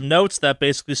published some notes that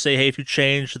basically say, hey, if you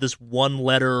change this one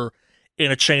letter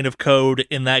in a chain of code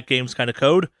in that game's kind of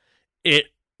code, it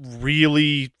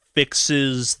really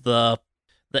fixes the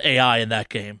AI in that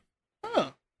game.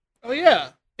 Huh. Oh, yeah.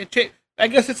 I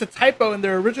guess it's a typo in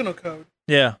their original code.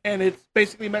 Yeah. And it's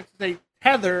basically meant to say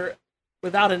tether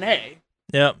without an A.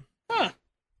 Yep. Huh.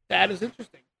 That is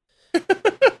interesting.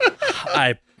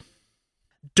 I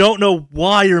don't know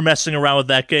why you're messing around with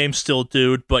that game still,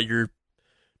 dude, but you're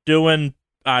doing,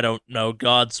 I don't know,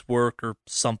 God's work or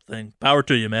something. Power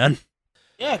to you, man.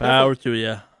 Yeah. Power to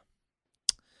you.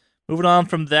 Moving on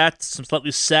from that to some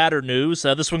slightly sadder news.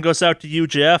 This one goes out to you,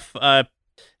 Jeff, and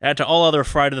to all other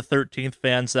Friday the 13th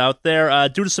fans out there.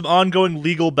 Due to some ongoing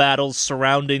legal battles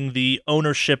surrounding the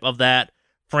ownership of that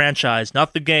franchise,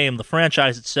 not the game, the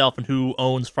franchise itself, and who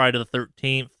owns Friday the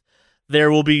 13th,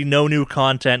 there will be no new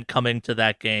content coming to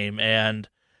that game, and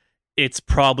it's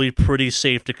probably pretty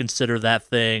safe to consider that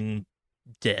thing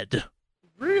dead.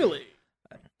 Really?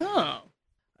 Oh.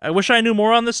 I wish I knew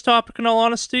more on this topic, in all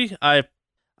honesty. I've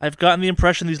gotten the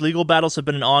impression these legal battles have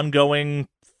been an ongoing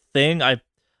thing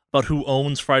about who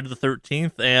owns Friday the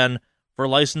 13th, and for a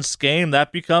licensed game,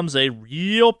 that becomes a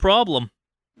real problem.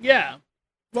 Yeah.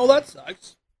 Well, that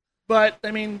sucks. But,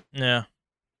 I mean, yeah,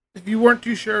 if you weren't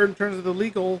too sure in terms of the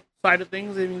legal side of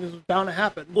things, I mean, this was bound to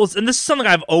happen. Well, and this is something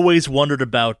I've always wondered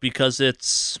about because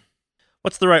it's,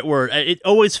 what's the right word? It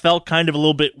always felt kind of a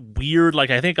little bit weird. Like,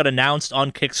 I think it got announced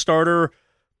on Kickstarter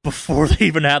before they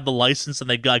even had the license, and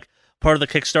they got, like, part of the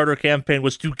Kickstarter campaign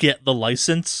was to get the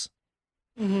license.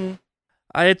 Mm-hmm.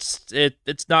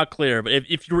 It's not clear, but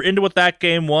if you were into what that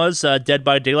game was, Dead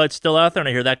by Daylight's still out there, and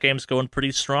I hear that game's going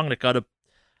pretty strong. And I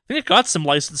think it got some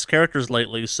licensed characters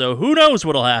lately, so who knows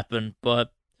what'll happen?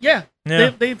 But yeah.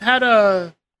 They've had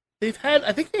I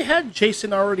think they had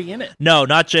Jason already in it. No,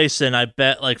 not Jason. I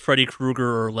bet like Freddy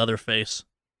Krueger or Leatherface.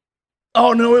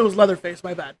 Oh no, it was Leatherface.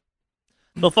 My bad.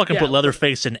 They'll fucking put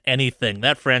Leatherface in anything.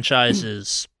 That franchise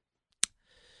is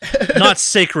not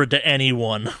sacred to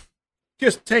anyone.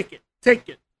 Just take it. Take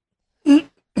it.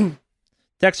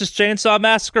 Texas Chainsaw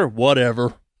Massacre?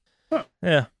 Whatever. Huh.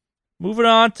 Yeah. Moving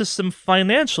on to some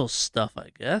financial stuff, I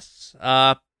guess.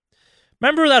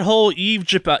 Remember that whole Evo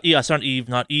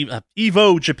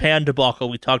Japan debacle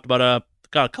we talked about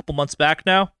a couple months back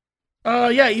now?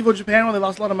 Yeah, Evo Japan, when they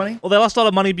lost a lot of money. Well, they lost a lot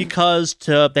of money because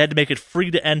they had to make it free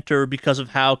to enter because of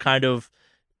how kind of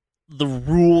the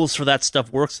rules for that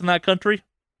stuff works in that country.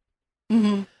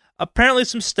 Mm-hmm. Apparently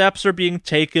some steps are being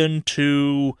taken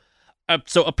to...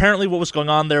 so apparently what was going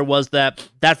on there was that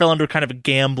fell under kind of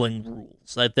gambling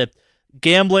rules. Like that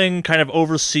gambling kind of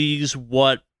oversees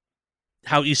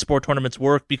how esport tournaments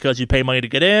work because you pay money to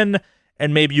get in,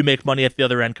 and maybe you make money at the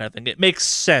other end kind of thing. It makes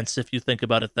sense if you think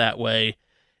about it that way.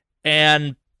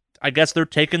 And I guess they're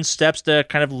taking steps to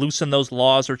kind of loosen those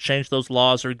laws or change those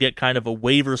laws or get kind of a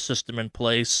waiver system in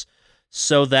place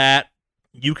so that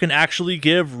you can actually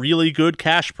give really good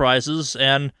cash prizes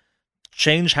and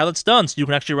change how that's done so you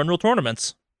can actually run real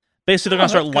tournaments. Basically, they're going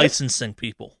to start licensing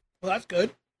people. Well, that's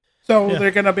good. So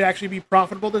they're going to actually be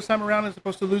profitable this time around as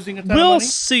opposed to losing a ton of money? We'll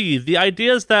see. The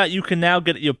idea is that you can now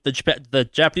get... the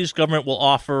Japanese government will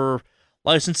offer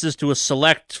licenses to a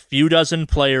select few dozen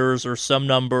players or some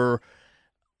number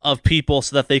of people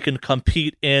so that they can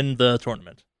compete in the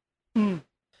tournament. In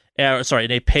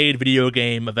a paid video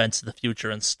game events in the future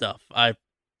and stuff. I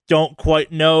don't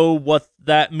quite know what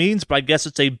that means, but I guess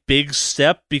it's a big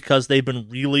step because they've been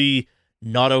really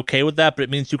not okay with that, but it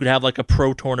means you could have like a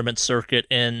pro tournament circuit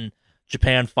in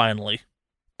Japan finally.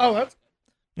 Oh, that's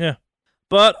good. Yeah.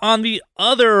 But on the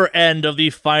other end of the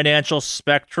financial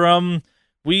spectrum,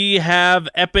 we have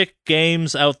Epic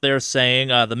Games out there saying,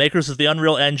 the makers of the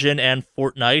Unreal Engine and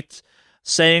Fortnite,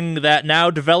 saying that now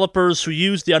developers who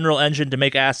use the Unreal Engine to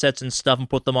make assets and stuff and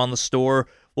put them on the store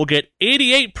will get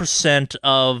 88%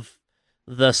 of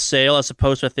the sale, as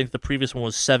opposed to I think the previous one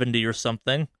was 70 or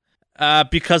something,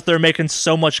 because they're making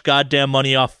so much goddamn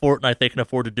money off Fortnite they can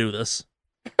afford to do this.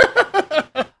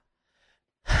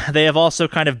 They have also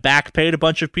kind of backpaid a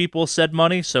bunch of people said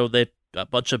money, so they a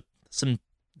bunch of some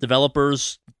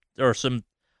developers or some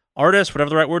artists, whatever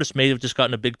the right word is, may have just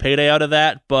gotten a big payday out of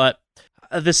that, but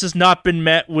this has not been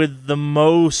met with the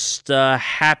most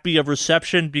happy of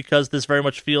reception because this very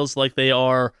much feels like they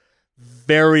are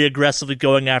very aggressively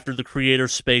going after the creator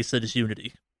space that is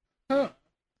Unity. Huh.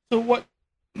 So what?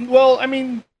 Well, I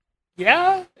mean,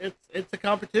 yeah, it's a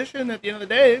competition at the end of the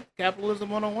day. It's capitalism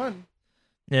 101.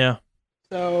 Yeah.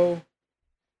 So,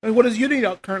 I mean, what does Unity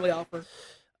currently offer?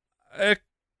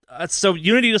 So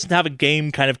Unity doesn't have a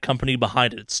game kind of company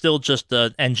behind it. It's still just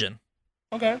an engine.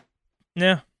 Okay.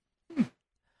 Yeah.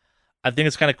 I think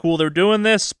it's kind of cool they're doing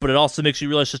this, but it also makes you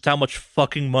realize just how much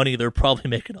fucking money they're probably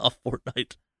making off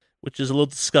Fortnite, which is a little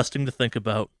disgusting to think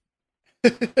about.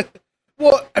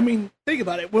 Well, I mean, think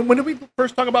about it. When did we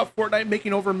first talk about Fortnite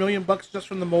making over $1 million just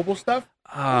from the mobile stuff?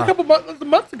 A couple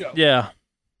months ago. Yeah.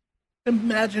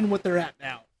 Imagine what they're at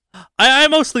now. I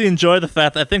mostly enjoy the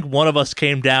fact that I think one of us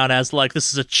came down as like,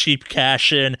 this is a cheap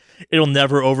cash-in. It'll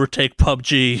never overtake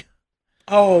PUBG.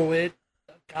 Oh,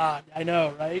 God, I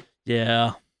know, right?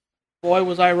 Yeah. Boy,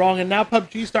 was I wrong. And now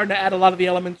PUBG's starting to add a lot of the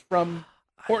elements from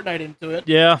Fortnite into it.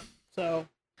 Yeah. So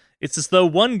it's as though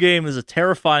one game is a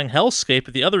terrifying hellscape,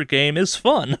 but the other game is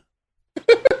fun.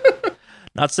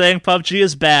 Not saying PUBG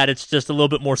is bad, it's just a little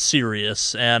bit more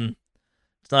serious, and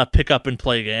it's not a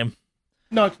pick-up-and-play game.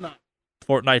 No, it's not.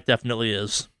 Fortnite definitely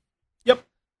is. Yep.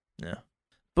 Yeah.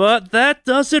 But that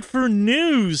does it for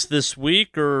news this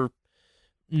week, or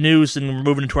news, and we're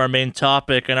moving into our main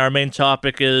topic, and our main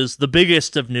topic is the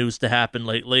biggest of news to happen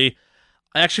lately.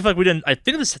 I actually feel like I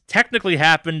think this technically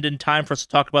happened in time for us to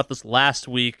talk about this last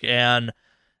week, and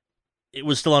it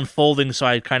was still unfolding, so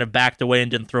I kind of backed away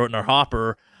and didn't throw it in our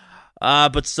hopper.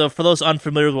 But so for those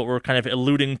unfamiliar with what we're kind of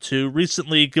alluding to,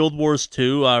 recently Guild Wars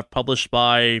 2, published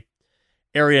by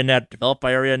AreaNet, developed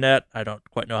by AreaNet, I don't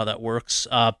quite know how that works,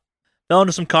 fell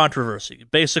into some controversy.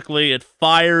 Basically, it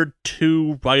fired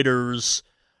 2 writers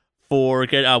for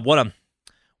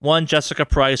one, Jessica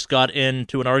Price, got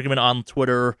into an argument on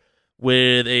Twitter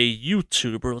with a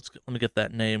YouTuber. Let me get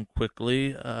that name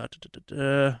quickly.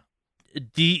 Deroir.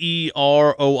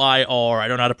 I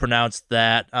don't know how to pronounce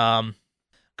that.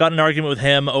 Got an argument with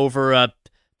him over.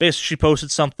 Basically, she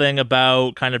posted something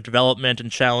about kind of development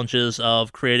and challenges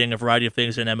of creating a variety of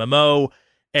things in MMO.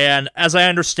 And as I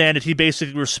understand it, he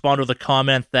basically responded with a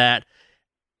comment that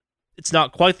it's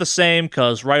not quite the same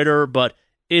because writer, but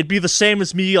it'd be the same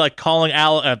as me like calling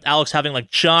Alex having like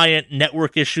giant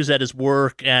network issues at his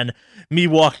work, and me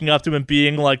walking up to him and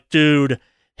being like, "Dude,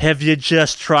 have you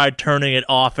just tried turning it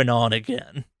off and on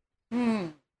again?"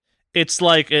 It's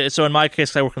like, so in my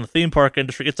case, I work in the theme park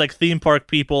industry. It's like theme park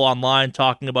people online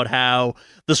talking about how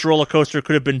this roller coaster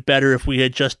could have been better if we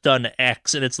had just done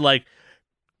X, and it's like,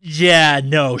 yeah,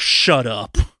 no, shut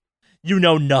up. You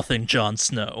know nothing, Jon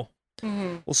Snow.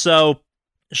 Mm-hmm. Well, so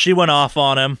she went off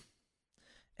on him.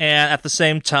 And at the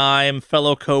same time,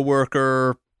 fellow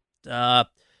coworker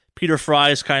Peter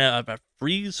Fries,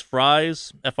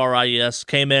 Fries, F-R-I-E-S,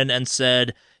 came in and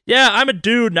said, "Yeah, I'm a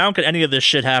dude, and I don't get any of this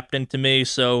shit happening to me."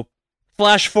 So,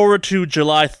 flash forward to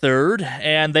July 3rd,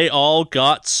 and they all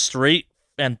got straight,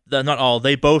 and not all,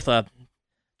 they both,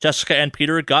 Jessica and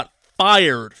Peter, got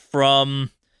fired from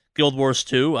Guild Wars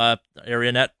 2,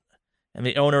 AreaNet, and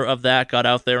the owner of that got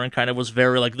out there and kind of was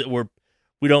very like,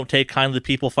 we don't take kindly to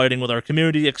people fighting with our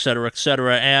community, etc.,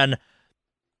 etc. And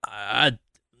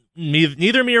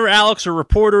neither me or Alex or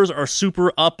reporters are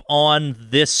super up on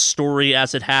this story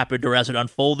as it happened or as it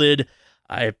unfolded.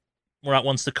 We're not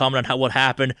ones to comment on what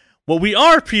happened. What we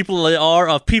are people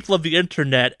of the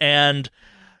internet, and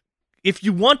if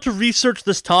you want to research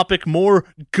this topic more,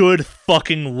 good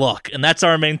fucking luck. And that's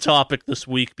our main topic this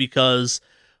week, because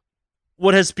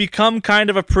what has become kind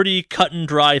of a pretty cut and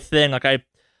dry thing, like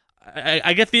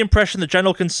I get the impression the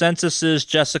general consensus is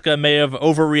Jessica may have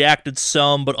overreacted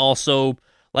some, but also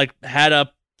like the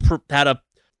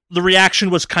reaction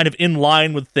was kind of in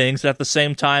line with things. And at the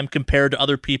same time, compared to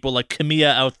other people like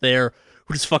Camilla out there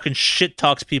who just fucking shit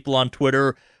talks people on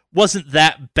Twitter, wasn't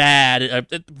that bad. A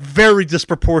very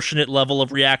disproportionate level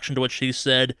of reaction to what she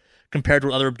said compared to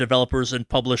what other developers and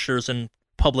publishers and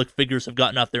public figures have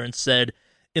gotten out there and said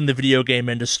in the video game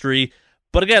industry.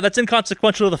 But again, that's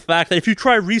inconsequential to the fact that if you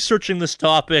try researching this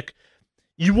topic,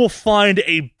 you will find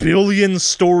a billion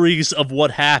stories of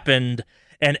what happened,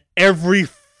 and every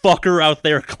fucker out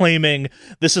there claiming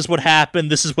this is what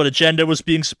happened, this is what agenda was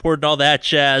being supported, and all that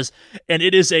jazz, and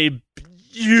it is a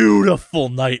beautiful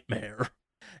nightmare.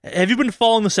 Have you been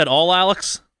following this at all,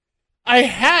 Alex? I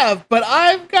have, but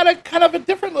I've got a kind of a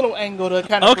different little angle to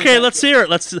kind of... Okay, let's hear it.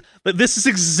 This is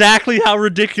exactly how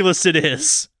ridiculous it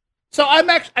is. So I've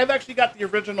actually got the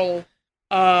original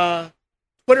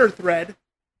Twitter thread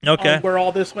Okay. on where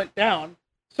all this went down.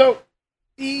 So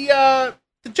the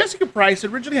Jessica Price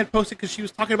originally had posted because she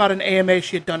was talking about an AMA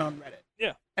she had done on Reddit.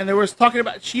 Yeah. And there was talking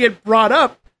about, she had brought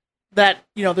up that,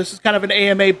 this is kind of an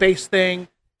AMA based thing,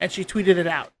 and she tweeted it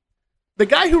out. The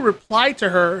guy who replied to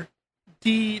her,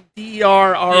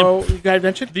 DERRO, you guys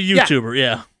mentioned? The YouTuber,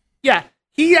 yeah. Yeah.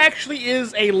 He actually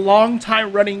is a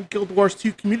long-time running Guild Wars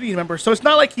 2 community member, so it's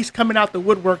not like he's coming out the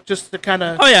woodwork just to kind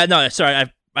of... Oh, yeah, no, sorry,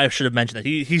 I should have mentioned that.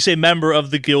 He's a member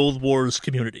of the Guild Wars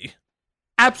community.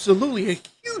 Absolutely, a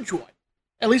huge one.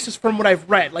 At least it's from what I've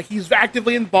read. Like, he's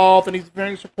actively involved, and he's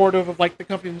very supportive of, like, the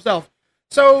company himself.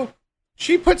 So,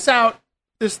 she puts out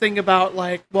this thing about,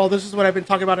 like, well, this is what I've been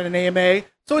talking about in an AMA.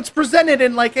 So it's presented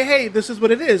in, like, hey, this is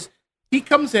what it is. He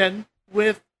comes in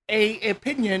with a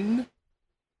opinion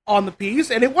on the piece,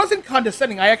 and it wasn't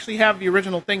condescending. I actually have the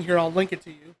original thing here. I'll link it to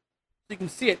you so you can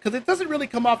see it, because it doesn't really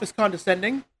come off as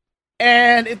condescending.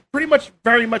 And it pretty much,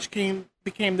 very much became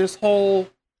this whole...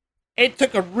 It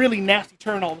took a really nasty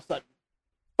turn all of a sudden.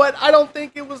 But I don't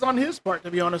think it was on his part,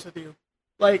 to be honest with you.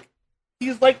 Like,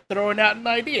 he's, like, throwing out an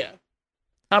idea.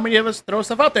 How many of us throw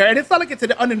stuff out there? And it's not like it's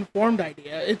an uninformed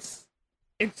idea. It's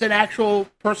an actual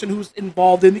person who's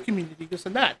involved in the community, this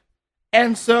and that.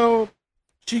 And so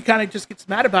she kind of just gets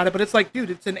mad about it, but it's like, dude,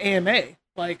 it's an AMA.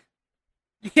 Like,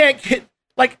 you can't get...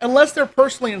 Like, unless they're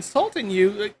personally insulting you,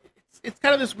 like, it's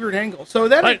kind of this weird angle. So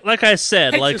then... Like I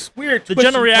said, like, weird the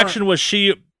general reaction was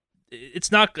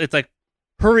it's like,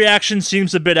 her reaction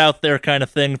seems a bit out there kind of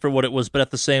thing for what it was, but at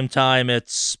the same time,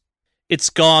 it's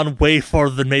gone way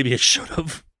farther than maybe it should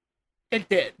have. It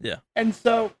did. Yeah. And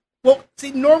so, well,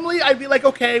 see, normally I'd be like,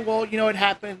 okay, well, it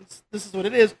happens. This is what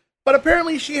it is. But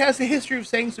apparently she has a history of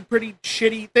saying some pretty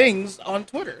shitty things on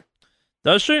Twitter.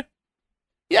 Does she?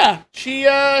 Yeah. She,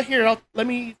 here, let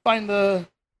me find the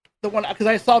one, because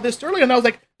I saw this earlier, and I was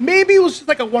like, maybe it was just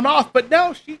like a one-off, but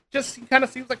no, she just kind of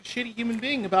seems like a shitty human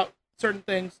being about certain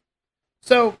things.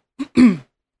 So,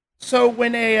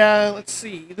 when let's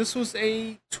see, this was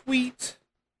a tweet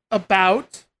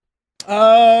about,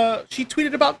 she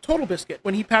tweeted about Total Biscuit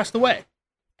when he passed away.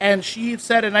 And she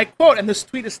said, and I quote, and this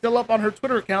tweet is still up on her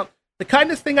Twitter account, "The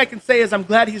kindest thing I can say is I'm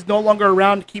glad he's no longer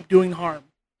around to keep doing harm."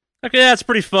 Okay, that's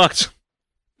pretty fucked.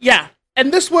 Yeah,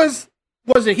 and this was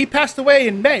it, he passed away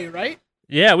in May, right?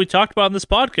 Yeah, we talked about it in this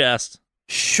podcast.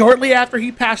 Shortly after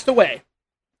he passed away.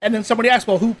 And then somebody asked,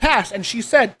 well, who passed? And she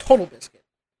said, Total Biscuit.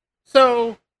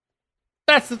 So,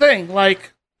 that's the thing.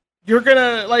 Like, you're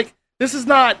gonna, like, this is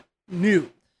not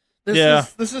new.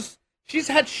 This is, she's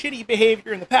had shitty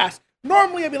behavior in the past.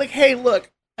 Normally, I'd be like, hey,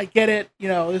 look, I get it,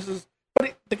 this is,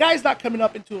 but the guy's not coming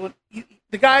up into,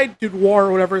 the guy did war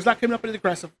or whatever, is not coming up into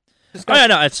aggressive. Oh, yeah,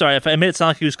 no, sorry, if I made it sound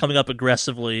like he was coming up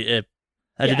aggressively,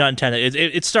 I did not intend it.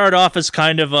 It started off as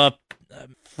kind of a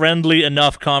friendly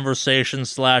enough conversation /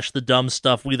 the dumb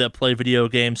stuff we that play video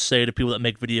games say to people that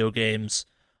make video games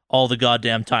all the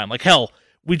goddamn time. Like, hell,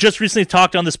 we just recently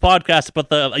talked on this podcast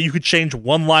about you could change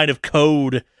one line of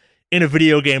code in a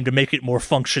video game to make it more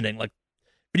functioning. Like,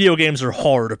 video games are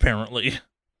hard, apparently.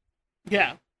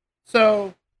 Yeah.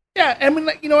 So, yeah, I mean,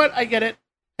 you know what? I get it.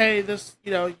 Hey, this,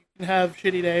 you can have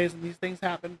shitty days and these things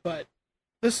happen, but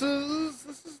this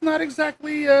is not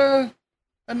exactly a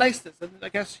niceness. And I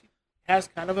guess she has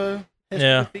kind of a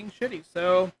history of being shitty.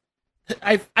 So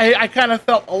I kind of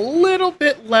felt a little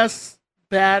bit less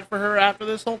bad for her after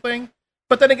this whole thing.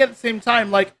 But then again, at the same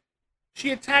time, like,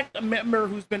 she attacked a member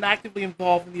who's been actively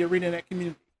involved in the ArenaNet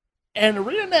community. And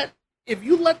ArenaNet, if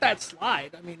you let that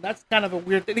slide, I mean, that's kind of a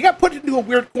weird thing. They got put into a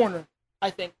weird corner, I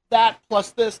think. That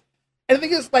plus this. And the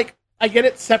thing is, like, I get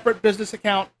it, separate business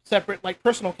account, separate, like,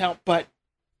 personal account, but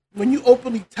when you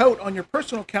openly tout on your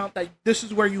personal account that this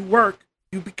is where you work,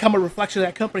 you become a reflection of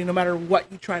that company no matter what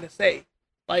you try to say.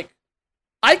 Like,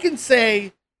 I can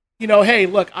say, hey,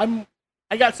 look,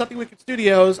 I got Something Wicked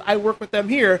Studios, I work with them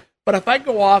here, but if I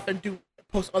go off and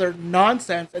post other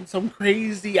nonsense and some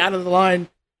crazy out of the line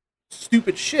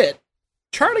stupid shit,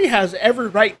 Charlie has every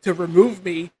right to remove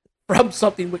me from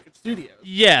Something Wicked Studios.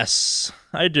 Yes,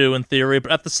 I do in theory,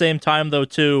 but at the same time though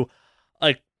too,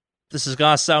 like, this is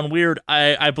gonna sound weird,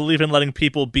 I believe in letting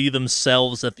people be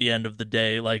themselves at the end of the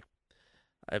day. Like,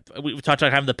 we talked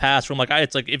about having the past where I'm like,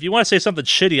 it's like, if you want to say something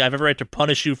shitty, I have every right to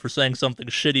punish you for saying something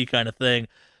shitty kind of thing.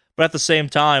 But at the same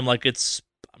time, like,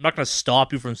 I'm not going to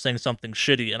stop you from saying something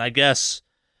shitty. And I guess,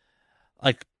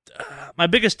 like, my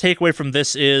biggest takeaway from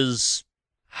this is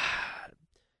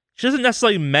she doesn't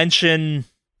necessarily mention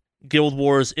Guild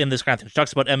Wars in this kind of thing. She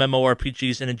talks about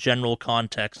MMORPGs in a general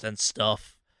context and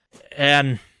stuff.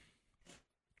 And,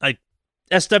 like,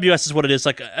 SWS is what it is.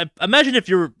 Like, imagine if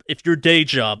your day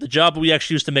job, the job we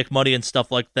actually used to make money and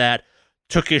stuff like that,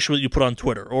 took issue with what you put on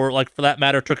Twitter, or like for that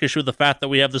matter, took issue with the fact that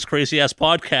we have this crazy ass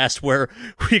podcast where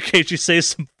we occasionally say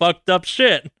some fucked up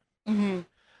shit. Mm-hmm.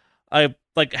 I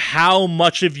like how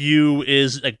much of you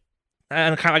is like,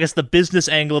 and kind of, I guess the business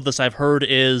angle of this I've heard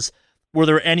is, were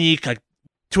there any like,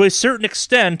 to a certain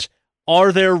extent,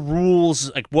 are there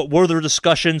rules, like what were there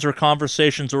discussions or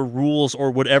conversations or rules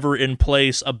or whatever in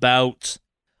place about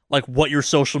like what your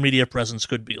social media presence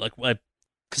could be, like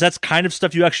because that's kind of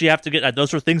stuff you actually have to get.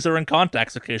 Those are things that are in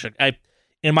contacts occasionally.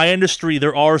 In my industry,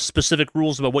 there are specific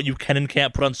rules about what you can and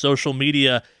can't put on social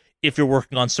media if you're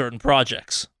working on certain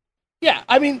projects. Yeah,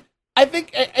 I mean, I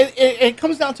think it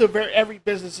comes down to every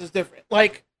business is different.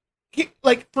 Like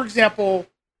for example,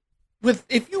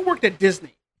 if you worked at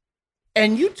Disney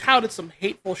and you touted some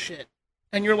hateful shit,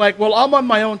 and you're like, well, I'm on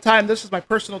my own time, this is my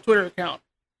personal Twitter account.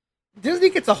 Disney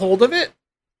gets a hold of it,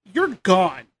 you're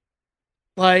gone.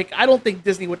 Like, I don't think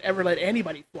Disney would ever let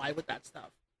anybody fly with that stuff.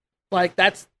 Like,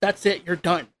 that's it, you're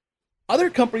done. Other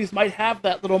companies might have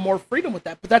that little more freedom with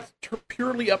that, but that's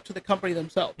purely up to the company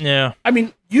themselves. Yeah. I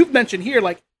mean, you've mentioned here,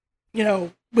 like, you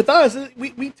know, with us,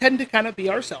 we tend to kind of be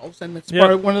ourselves, and it's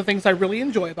part of one of the things I really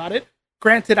enjoy about it.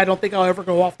 Granted, I don't think I'll ever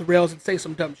go off the rails and say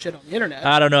some dumb shit on the internet.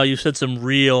 I don't know. You said some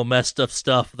real messed up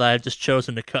stuff that I've just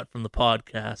chosen to cut from the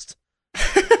podcast.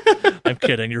 I'm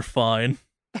kidding. You're fine.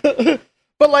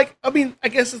 But, like, I mean, I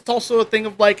guess it's also a thing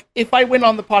of, like, if I went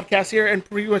on the podcast here and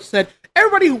pretty much said,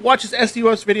 everybody who watches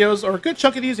SDOS videos, or a good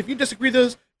chunk of these, if you disagree with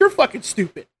those, you're fucking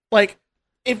stupid. Like,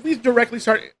 if we directly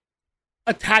start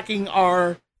attacking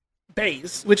our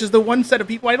base, which is the one set of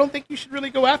people I don't think you should really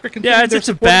go after. Yeah, it's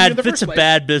a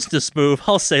bad business move.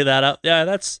 I'll say that up.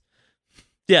 Yeah,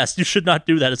 yes, you should not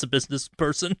do that as a business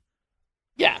person.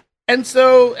 Yeah, and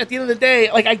so at the end of the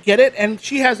day, like, I get it, and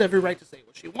she has every right to say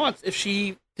what she wants. If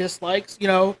she dislikes, you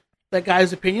know, that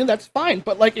guy's opinion, that's fine.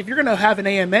 But, like, if you're gonna have an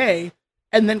AMA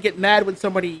and then get mad when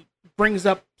somebody brings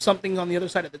up something on the other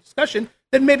side of the discussion,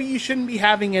 then maybe you shouldn't be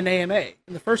having an AMA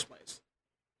in the first place.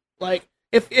 Like,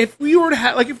 if we were to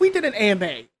have, like, if we did an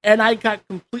AMA and I got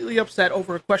completely upset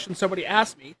over a question somebody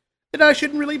asked me, then I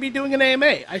shouldn't really be doing an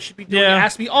AMA. I should be doing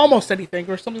ask me almost anything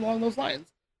or something along those lines.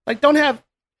 Like, don't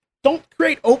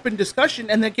create open discussion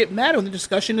and then get mad when the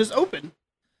discussion is open.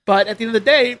 But at the end of the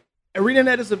day,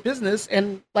 ArenaNet is a business,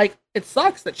 and, like, it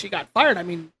sucks that she got fired. I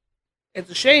mean, it's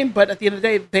a shame, but at the end of the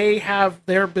day, they have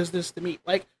their business to meet.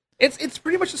 Like, it's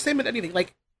pretty much the same with anything.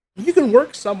 Like, you can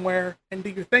work somewhere and do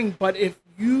your thing, but if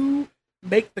you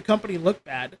make the company look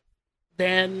bad,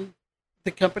 then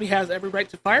the company has every right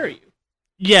to fire you.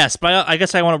 Yes, but I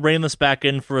guess I want to rein this back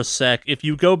in for a sec. If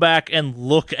you go back and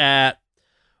look at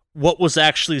what was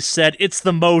actually said, it's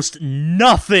the most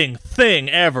nothing thing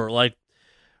ever. Like,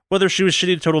 whether she was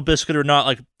shitty to Total Biscuit or not,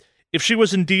 like, if she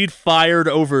was indeed fired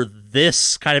over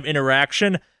this kind of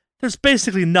interaction, there's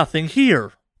basically nothing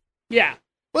here. Yeah.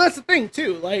 Well, that's the thing,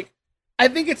 too. Like, I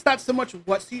think it's not so much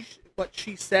what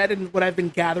she said, and what I've been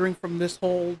gathering from this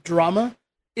whole drama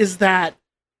is that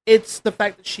it's the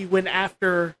fact that she went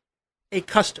after a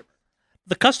customer.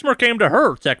 The customer came to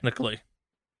her, technically.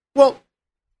 Well,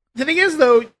 the thing is,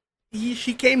 though,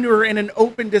 she came to her in an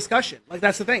open discussion. Like,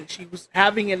 that's the thing. She was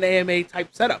having an AMA type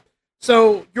setup.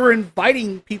 So you're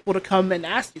inviting people to come and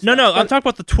ask you stuff. No, I'm talking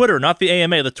about the Twitter, not the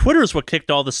AMA. The Twitter is what kicked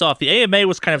all this off. The AMA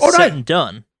was kind of set and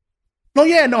done. No,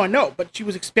 yeah, no, I know. But she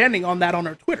was expanding on that on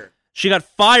her Twitter. She got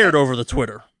fired over the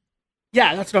Twitter.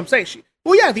 Yeah, that's what I'm saying.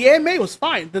 Well, yeah, the AMA was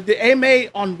fine. The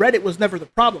AMA on Reddit was never the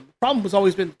problem. The problem was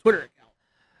always been the Twitter account.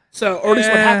 So, or at least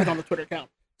what happened on the Twitter account.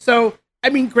 So, I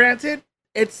mean, granted,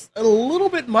 it's a little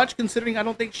bit much considering I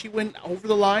don't think she went over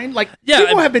the line. Like,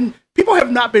 people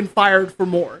have not been fired for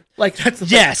more. Like, that's the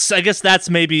thing. Yes, I guess that's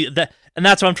maybe that, and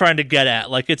that's what I'm trying to get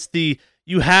at. Like, it's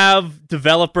you have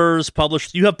developers,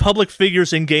 you have public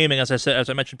figures in gaming, as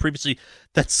I mentioned previously,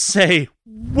 that say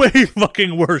way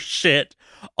fucking worse shit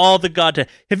all the goddamn.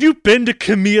 Have you been to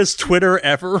Kamiya's Twitter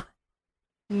ever?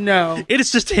 No. It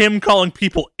is just him calling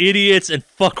people idiots and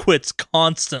fuckwits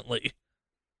constantly.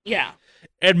 Yeah.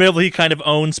 Admittedly, he kind of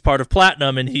owns part of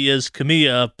Platinum, and he is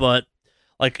Kamiya, but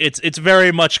like it's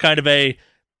very much kind of a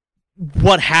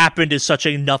what happened is such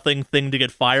a nothing thing to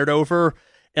get fired over,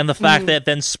 and the fact that it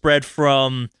then spread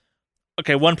from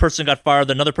okay, one person got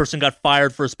fired, another person got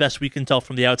fired for as best we can tell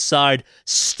from the outside,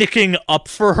 sticking up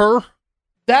for her.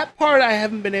 That part I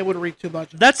haven't been able to read too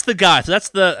much. That's the guy. So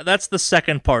that's the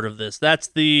second part of this. That's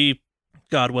the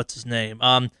God, what's his name?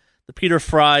 The Peter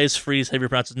Freeze, however you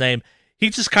pronounce his name. He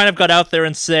just kind of got out there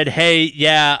and said, "Hey,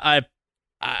 yeah,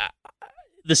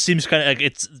 this seems kind of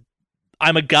like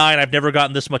I'm a guy and I've never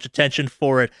gotten this much attention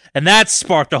for it," and that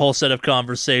sparked a whole set of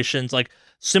conversations. Like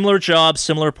similar jobs,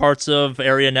 similar parts of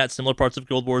AreaNet, similar parts of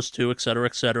Guild Wars 2, etc.,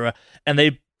 etc. And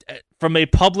they, from a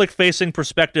public-facing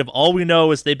perspective, all we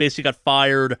know is they basically got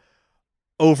fired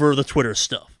over the Twitter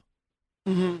stuff.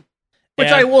 Mm-hmm. Which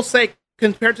I will say,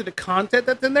 compared to the content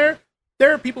that's in there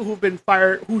are people who've been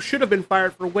fired who should have been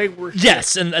fired for way worse shit.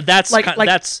 Yes, and that's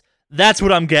that's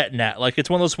what I'm getting at. Like, it's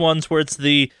one of those ones where it's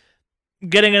the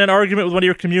getting in an argument with one of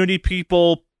your community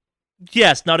people.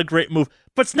 Yes, not a great move,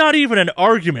 but it's not even an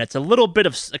argument. It's a little bit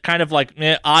of kind of like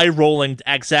eye-rolling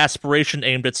exasperation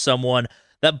aimed at someone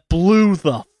that blew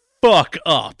the fuck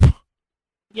up.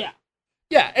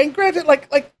 Yeah, and granted, like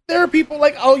there are people,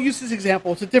 like, I'll use this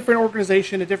example. It's a different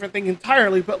organization, a different thing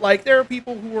entirely, but like there are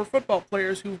people who are football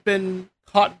players who've been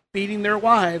caught beating their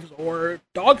wives or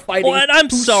dogfighting. Well, and I'm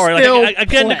sorry, like,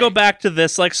 again, to go back to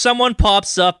this, like, someone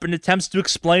pops up and attempts to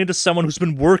explain to someone who's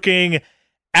been working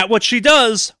at what she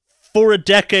does for a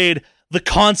decade the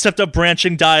concept of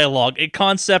branching dialogue, a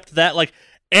concept that, like,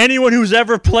 anyone who's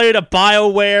ever played a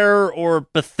BioWare or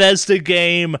Bethesda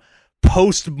game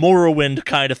post-Morrowind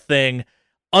kind of thing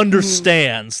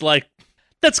understands. Like,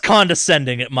 that's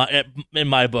condescending in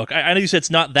my book. I know you said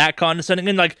it's not that condescending,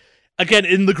 and, like, again,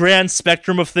 in the grand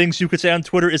spectrum of things you could say on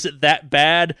Twitter, is it that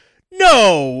bad?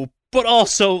 No, but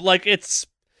also, like, it's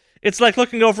like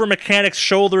looking over a mechanic's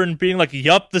shoulder and being like,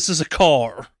 yup, this is a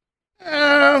car.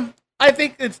 I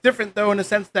think it's different, though, in the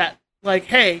sense that, like,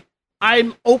 hey,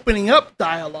 I'm opening up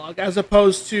dialogue as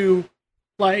opposed to,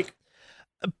 like...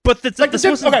 But this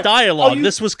wasn't dialogue.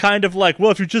 This was kind of like, well,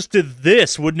 if you just did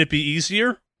this, wouldn't it be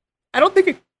easier? I don't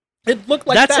think it looked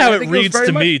like that. That's how it reads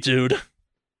to me, dude.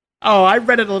 Oh, I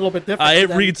read it a little bit different.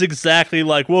 It reads exactly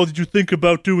like, well, did you think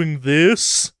about doing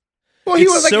this? Well, he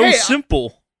was like, so hey,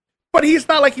 simple. But he's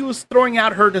not like he was throwing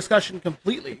out her discussion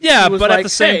completely. Yeah, but like, at the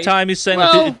same time, he's saying,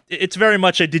 well, like, it's very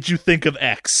much a, did you think of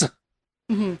X?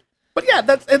 Mm-hmm. But yeah,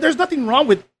 there's nothing wrong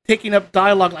with taking up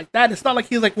dialogue like that. It's not like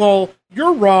he's like, well,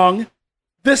 you're wrong.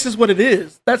 This is what it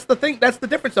is. That's the thing. That's the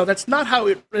difference, though. That's not how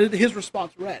his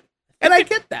response read. And I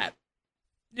get that.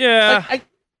 Yeah. Like,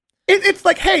 it's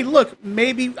like, hey, look,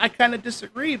 maybe I kind of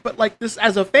disagree, but like this,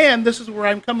 as a fan, this is where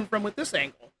I'm coming from with this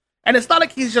angle. And it's not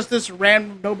like he's just this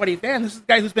random nobody fan. This is a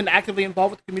guy who's been actively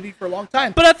involved with the community for a long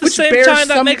time. But at the same time,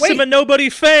 that makes him a nobody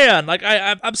fan. Like,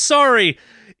 I'm sorry.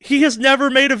 He has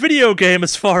never made a video game,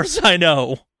 as far as I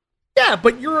know. Yeah,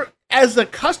 but as a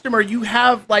customer, you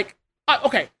have, like...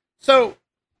 okay, so...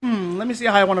 let me see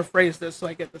how I want to phrase this so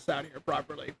I get this out here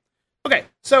properly. Okay,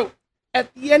 so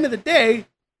at the end of the day,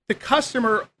 the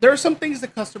customer... There are some things the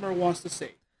customer wants to see.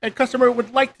 And customer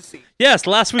would like to see. Yes,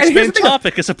 last week's main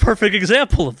topic is a perfect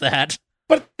example of that.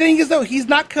 But the thing is, though, he's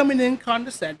not coming in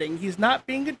condescending. He's not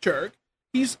being a jerk.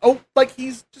 He's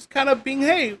just kind of being,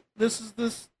 hey, this is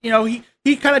this,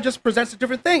 he kind of just presents a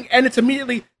different thing. And it's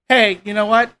immediately, hey, you know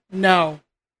what? No.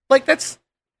 Like, that's,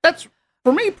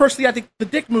 for me personally, I think the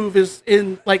dick move is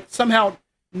in, like, somehow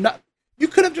not, you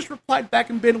could have just replied back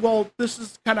and been, well, this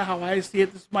is kind of how I see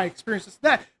it. This is my experience, this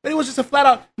and that. But it was just a flat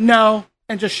out no,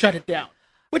 and just shut it down.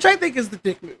 Which I think is the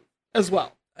dick move as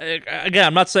well. Again,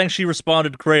 I'm not saying she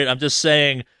responded great. I'm just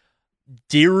saying,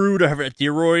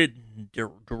 Deroy,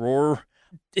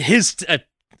 his,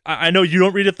 I know you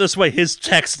don't read it this way. His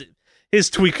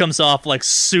tweet comes off like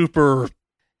super.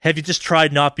 Have you just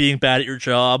tried not being bad at your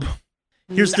job?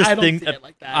 Here's this thing. See it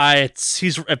like that.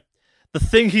 The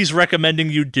thing he's recommending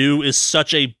you do is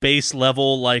such a base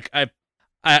level. Like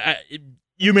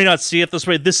you may not see it this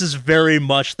way. This is very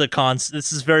much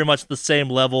This is very much the same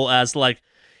level as like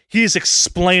he's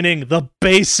explaining the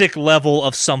basic level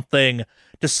of something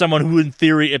to someone who, in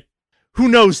theory, who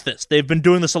knows this. They've been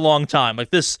doing this a long time. Like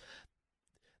this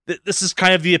is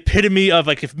kind of the epitome of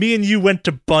like if me and you went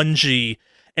to Bungie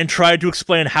and tried to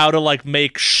explain how to like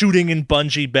make shooting in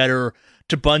Bungie better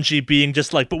to Bungie being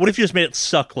just like, but what if you just made it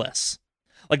suck less?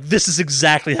 Like this is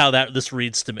exactly how this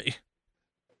reads to me.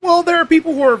 Well, there are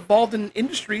people who are involved in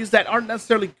industries that aren't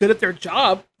necessarily good at their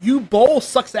job. Bull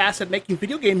sucks ass at making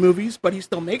video game movies, but he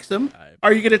still makes them.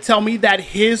 Are you going to tell me that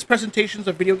his presentations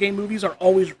of video game movies are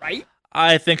always right?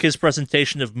 I think his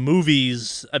presentation of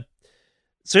movies...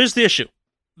 so here's the issue.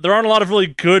 There aren't a lot of really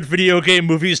good video game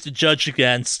movies to judge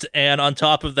against, and on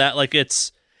top of that, like,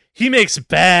 he makes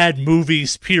bad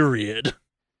movies, period.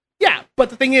 Yeah,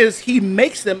 but the thing is, he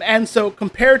makes them, and so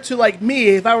compared to, like, me,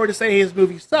 if I were to say his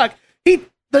movies suck,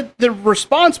 the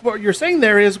response, what you're saying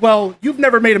there is, well, you've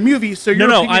never made a movie, so you're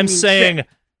No, I'm saying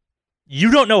you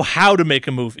don't know how to make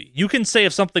a movie. You can say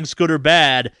if something's good or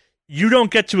bad. You don't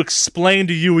get to explain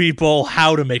to UE Bull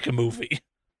how to make a movie.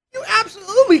 You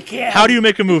absolutely can. How do you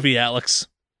make a movie, Alex?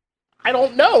 I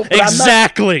don't know.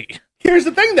 Exactly. Here's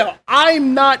the thing, though.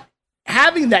 I'm not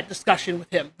having that discussion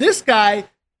with him. This guy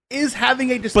is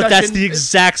having a discussion. But that's the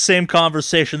exact same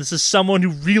conversation. This is someone who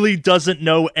really doesn't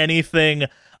know anything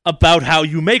about how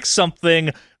you make something,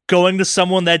 going to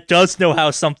someone that does know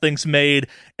how something's made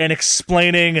and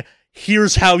explaining,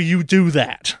 here's how you do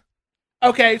that.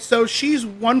 Okay, so she's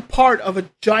one part of a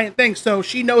giant thing, so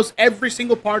she knows every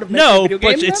single part of making a video game.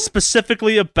 No, but it's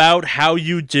specifically about how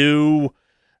you do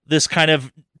this kind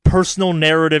of personal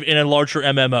narrative in a larger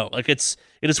MMO. Like, it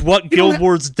is what Guild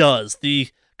Wars does, the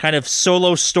kind of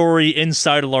solo story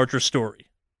inside a larger story.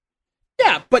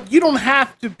 Yeah, but you don't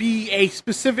have to be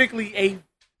specifically a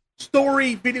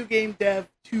story video game dev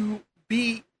to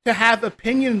have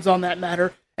opinions on that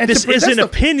matter. And this isn't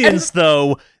opinions,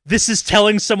 though. This is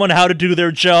telling someone how to do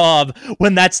their job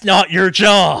when that's not your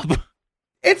job.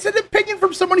 It's an opinion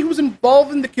from someone who's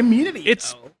involved in the community.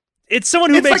 It's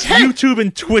someone who makes YouTube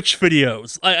and Twitch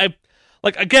videos.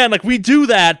 Again, we do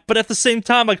that, but at the same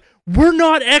time, we're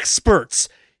not experts.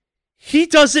 He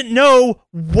doesn't know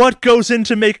what goes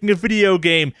into making a video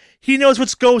game. He knows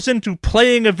what goes into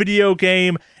playing a video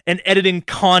game and editing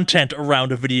content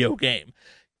around a video game.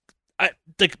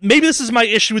 Maybe this is my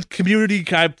issue with community,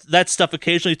 kind of that stuff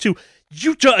occasionally too.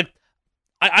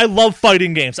 I love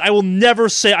fighting games. I will never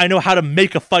say I know how to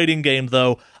make a fighting game,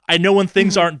 though. I know when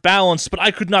things aren't balanced, but I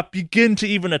could not begin to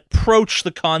even approach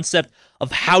the concept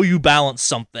of how you balance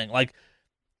something.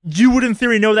 You would, in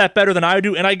theory, know that better than I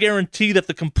do, and I guarantee that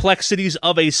the complexities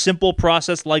of a simple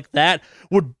process like that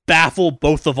would baffle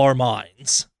both of our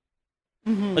minds.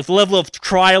 Mm-hmm. The level of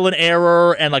trial and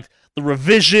error, and the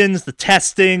revisions, the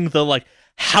testing, the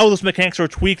how those mechanics are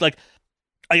tweaked.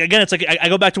 Again, it's I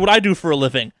go back to what I do for a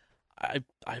living.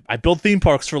 I build theme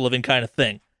parks for a living, kind of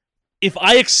thing. If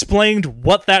I explained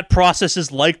what that process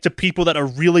is like to people that are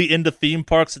really into theme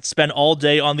parks that spend all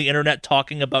day on the internet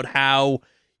talking about how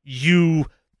you,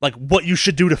 what you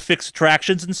should do to fix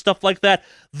attractions and stuff like that,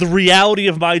 the reality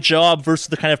of my job versus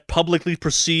the kind of publicly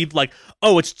perceived,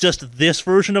 oh, it's just this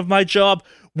version of my job,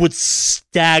 would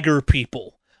stagger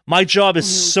people. My job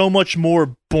is so much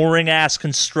more boring-ass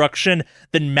construction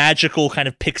than magical kind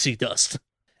of pixie dust.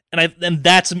 And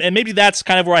maybe that's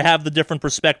kind of where I have the different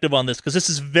perspective on this, because this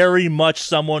is very much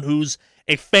someone who's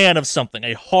a fan of something,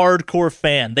 a hardcore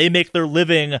fan. They make their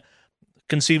living,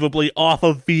 conceivably, off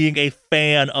of being a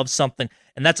fan of something.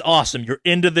 And that's awesome. You're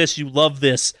into this, you love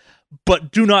this,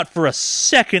 but do not for a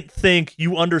second think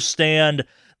you understand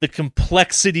the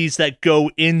complexities that go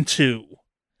into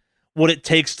what it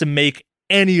takes to make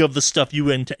any of the stuff you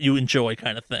enjoy,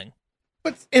 kind of thing.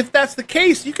 But if that's the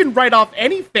case, you can write off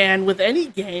any fan with any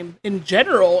game in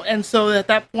general, and so at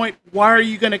that point, why are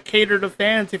you going to cater to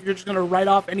fans if you're just going to write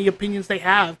off any opinions they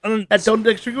have that don't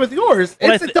agree with yours?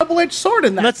 It's a double-edged sword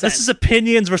in that sense. This is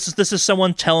opinions versus this is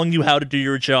someone telling you how to do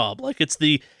your job.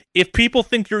 If people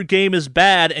think your game is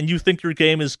bad and you think your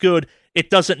game is good, it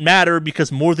doesn't matter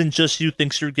because more than just you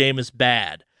thinks your game is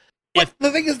bad. But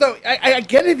the thing is, though, I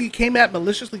get it if he came at it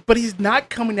maliciously, but he's not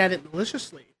coming at it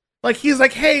maliciously. He's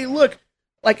hey, look,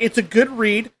 it's a good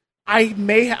read. I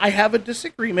have a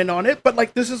disagreement on it, but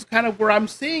this is kind of where I'm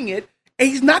seeing it. And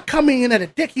he's not coming in at a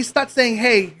dick. He's not saying,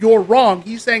 hey, you're wrong.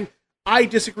 He's saying, I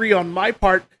disagree on my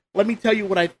part. Let me tell you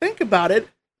what I think about it.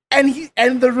 And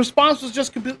the response was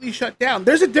just completely shut down.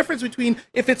 There's a difference between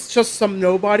if it's just some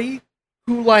nobody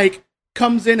who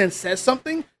comes in and says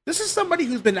something. This is somebody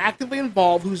who's been actively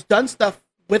involved, who's done stuff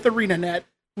with ArenaNet,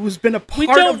 who's been a part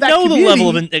of that community. We don't know the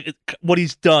level of what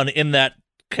he's done in that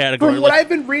category. From what I've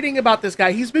been reading about this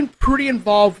guy, he's been pretty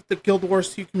involved with the Guild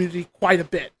Wars 2 community quite a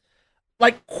bit.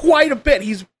 Quite a bit.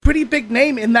 He's a pretty big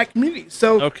name in that community.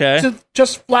 So to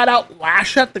just flat out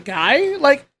lash at the guy,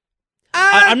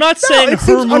 I'm not saying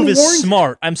her move is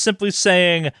smart. I'm simply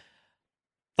saying,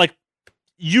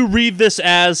 you read this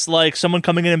as, someone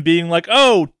coming in and being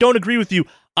oh, don't agree with you.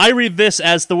 I read this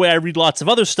as the way I read lots of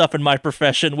other stuff in my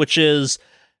profession, which is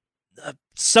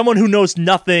someone who knows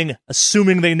nothing,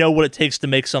 assuming they know what it takes to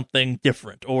make something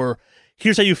different. Or,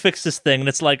 here's how you fix this thing. And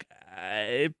it's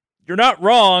you're not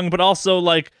wrong, but also,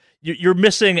 you're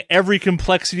missing every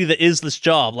complexity that is this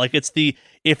job.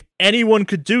 If anyone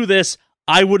could do this,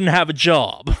 I wouldn't have a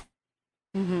job.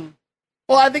 Mm-hmm.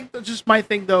 Well, I think just my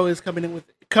thing, though, is coming in with,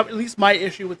 at least my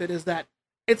issue with it is that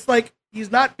it's he's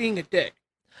not being a dick.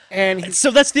 And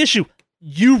so that's the issue.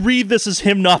 You read this as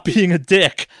him not being a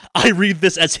dick. I read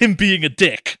this as him being a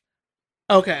dick.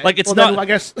 Okay. It's not, I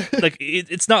guess.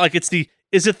 It's not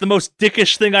is it the most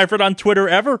dickish thing I've read on Twitter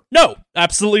ever? No,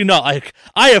 absolutely not.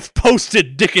 I have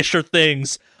posted dickisher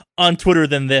things on Twitter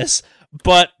than this,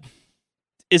 but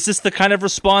is this the kind of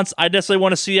response I necessarily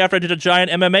want to see after I did a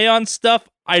giant MMA on stuff?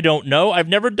 I don't know. I've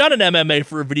never done an MMA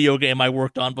for a video game I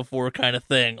worked on before, kind of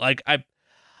thing. Like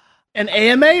an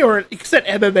AMA or you said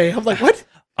MMA? I'm like, what?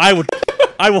 I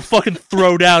will fucking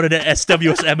throw down in an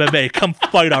SWS MMA. Come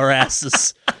fight our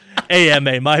asses.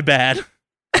 AMA, my bad.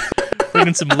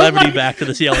 Bringing some levity back to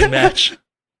this yelling match.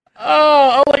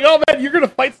 Oh, I'm like, oh man, you're gonna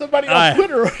fight somebody on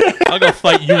Twitter. I'll go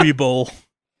fight Yui Bowl.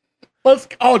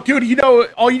 Oh, dude, you know,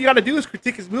 all you gotta do is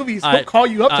critique his movies. He'll call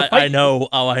you up to fight. I know.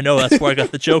 Oh, I know. That's where I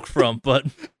got the joke from. But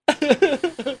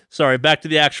sorry, back to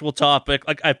the actual topic.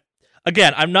 Like,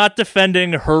 I'm not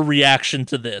defending her reaction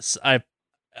to this. I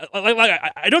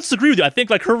don't disagree with you. I think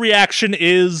like her reaction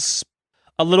is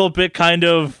a little bit kind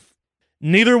of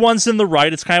neither one's in the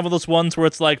right. It's kind of one of those ones where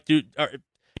it's like, dude,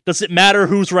 does it matter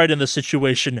who's right in this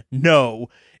situation? No.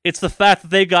 It's the fact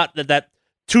that they got that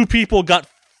two people got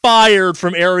fired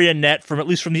from AreaNet, from at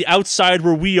least from the outside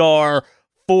where we are,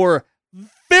 for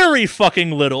very fucking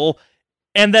little,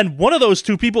 and then one of those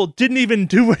two people didn't even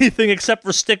do anything except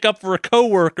for stick up for a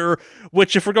coworker,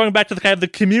 which, if we're going back to the kind of the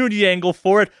community angle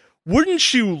for it,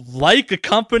 wouldn't you like a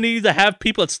company to have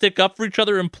people that stick up for each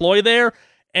other employ there?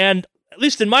 And at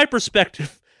least in my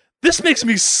perspective, this makes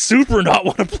me super not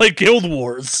want to play Guild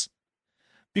Wars.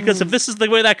 Because if this is the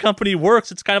way that company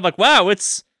works, it's kind of like, wow,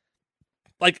 it's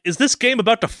like, is this game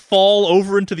about to fall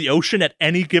over into the ocean at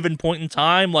any given point in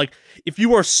time? Like, if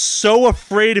you are so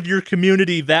afraid of your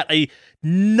community that a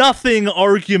nothing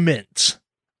argument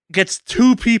gets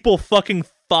two people fucking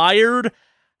fired,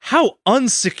 how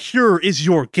unsecure is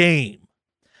your game?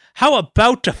 How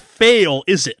about to fail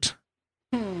is it?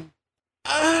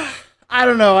 I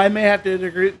don't know. I may have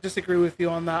to disagree with you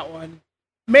on that one.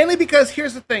 Mainly because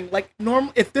here's the thing. Like,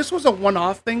 if this was a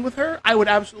one-off thing with her, I would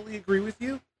absolutely agree with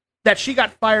you. That she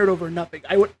got fired over nothing.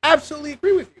 I would absolutely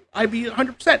agree with you. I'd be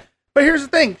 100%. But here's the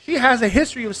thing. She has a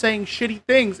history of saying shitty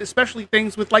things, especially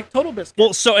things with, like, Total Biscuit.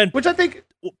 Well, which I think...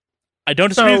 I don't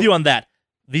disagree with you on that.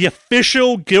 The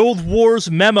official Guild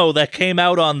Wars memo that came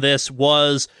out on this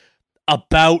was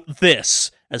about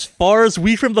this. As far as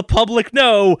we from the public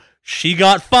know, she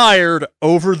got fired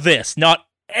over this. Not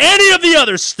any of the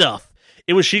other stuff.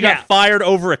 It was she got fired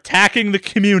over attacking the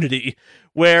community.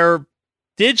 Where,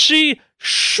 did she?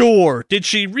 Sure. Did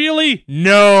she really?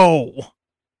 No.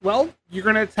 Well, you're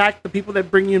going to attack the people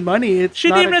that bring you money. She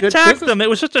didn't even attack them. It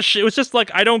was just like,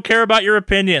 I don't care about your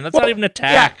opinion. That's not even an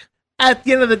attack. Yeah. At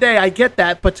the end of the day, I get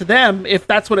that. But to them, if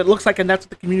that's what it looks like and that's what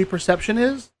the community perception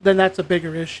is, then that's a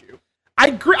bigger issue. I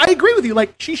agree with you.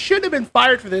 Like, she should have been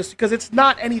fired for this because it's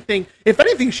not anything. If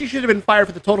anything, she should have been fired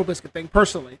for the Total Biscuit thing,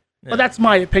 personally. Yeah. But that's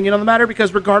my opinion on the matter,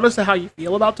 because regardless of how you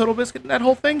feel about Total Biscuit and that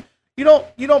whole thing, you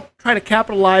don't try to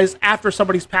capitalize after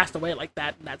somebody's passed away like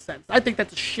that in that sense. I think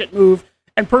that's a shit move.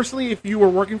 And personally, if you were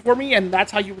working for me and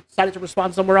that's how you decided to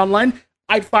respond somewhere online,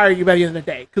 I'd fire you by the end of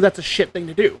the day, because that's a shit thing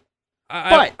to do.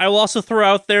 I will also throw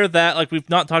out there that, like, we've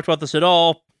not talked about this at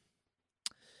all,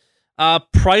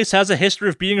 Price has a history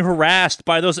of being harassed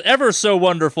by those ever so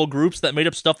wonderful groups that made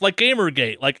up stuff like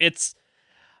Gamergate. Like,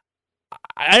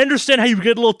 I understand how you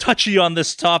get a little touchy on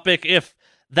this topic if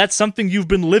that's something you've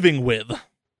been living with.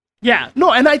 Yeah,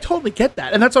 no, and I totally get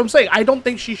that, and that's what I'm saying. I don't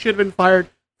think she should have been fired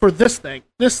for this thing.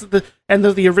 If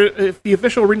the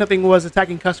official Arena thing was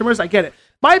attacking customers, I get it.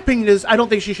 My opinion is I don't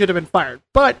think she should have been fired,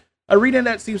 but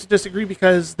ArenaNet seems to disagree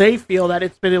because they feel that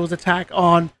it was attack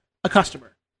on a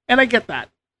customer, and I get that.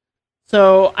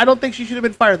 So I don't think she should have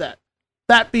been fired.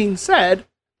 That being said,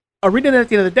 ArenaNet at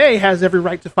the end of the day has every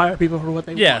right to fire people for what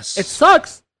they want. It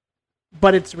sucks,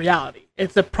 but it's reality.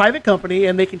 It's a private company,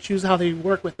 and they can choose how they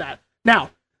work with that.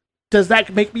 Now, does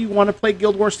that make me want to play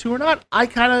Guild Wars 2 or not? I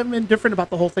kind of am indifferent about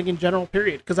the whole thing in general,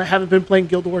 period, because I haven't been playing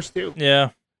Guild Wars 2. Yeah.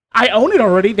 I own it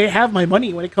already. They have my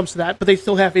money when it comes to that, but they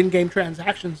still have in-game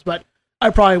transactions, but I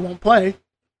probably won't play.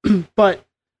 But,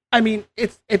 I mean,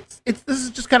 this is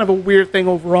just kind of a weird thing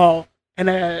overall, and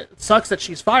it sucks that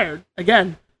she's fired,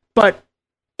 again. But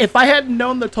if I hadn't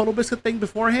known the Total Biscuit thing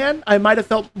beforehand, I might have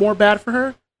felt more bad for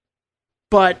her.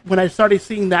 But when I started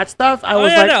seeing that stuff, I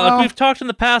was like, we've talked in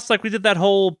the past, like we did that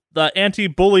whole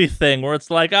anti-bully thing where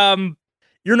it's like,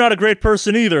 you're not a great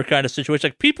person either kind of situation.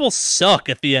 Like, people suck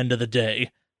at the end of the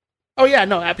day. Oh yeah,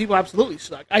 no, people absolutely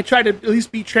suck. I try to at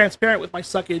least be transparent with my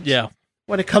suckage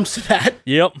when it comes to that.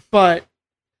 Yep. But,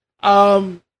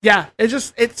 yeah,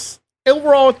 it's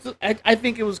overall, I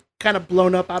think it was kind of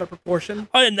blown up out of proportion.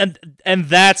 Oh, and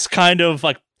that's kind of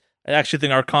like, I actually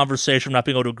think our conversation, not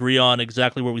being able to agree on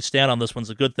exactly where we stand on this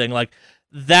one's a good thing. Like,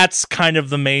 that's kind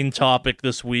of the main topic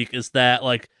this week, is that,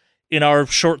 like, in our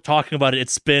short talking about it,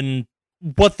 it's been,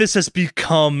 what this has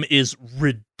become is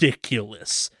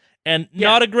ridiculous. And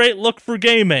not a great look for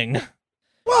gaming.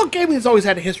 Well, gaming's always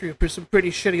had a history of some pretty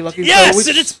shitty looking. Yes,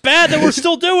 and it's bad that we're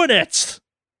still doing it.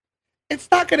 It's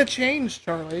not going to change,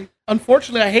 Charlie.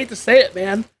 Unfortunately, I hate to say it,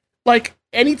 man. Like,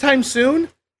 anytime soon,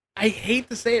 I hate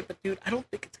to say it, but dude, I don't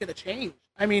think it's going to change.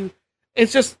 I mean,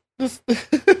 it's just this.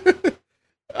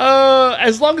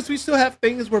 As long as we still have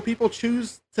things where people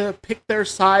choose to pick their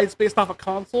sides based off of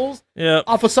consoles,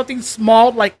 off of something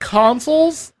small like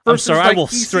consoles. I'm sorry, like I will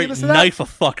PC straight knife a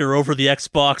fucker over the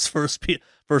Xbox first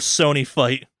Sony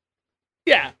fight.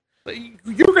 Yeah.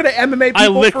 You're going to MMA people. I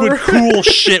liquid cool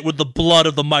shit with the blood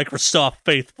of the Microsoft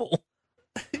faithful.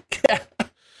 Yeah.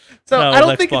 So no, I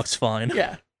don't Xbox think it's fine.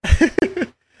 Yeah.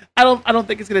 I don't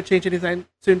think it's going to change anytime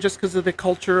soon just because of the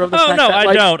culture of the fact no, that,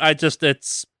 I don't.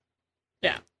 It's...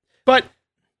 Yeah. But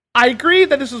I agree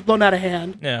that this was blown out of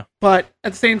hand. Yeah. But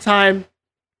at the same time,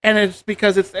 and it's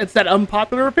because it's that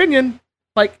unpopular opinion,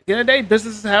 like, at the end of the day,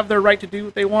 businesses have their right to do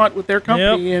what they want with their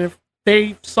company, and if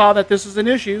they saw that this is an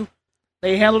issue,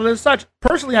 they handled it as such.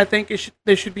 Personally, I think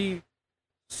there should be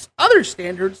other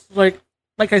standards, like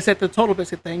I said, the Total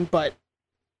Biscuit thing, but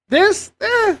this,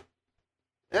 I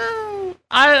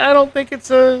don't think it's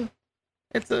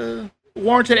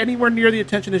warranted anywhere near the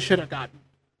attention it should have gotten,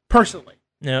 personally.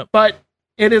 Yeah. But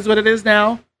it is what it is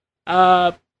now.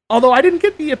 Although I didn't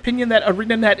get the opinion that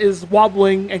ArenaNet is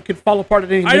wobbling and could fall apart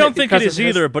at any minute. I don't think it is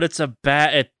either, but it's a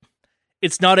bad...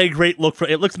 It's not a great look for...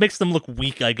 It makes them look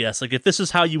weak, I guess. Like, if this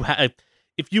is how you have...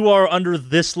 If you are under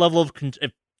this level of...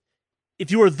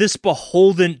 If you are this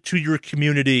beholden to your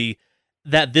community,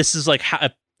 that this is like...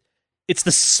 It's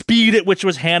the speed at which it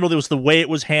was handled. It was the way it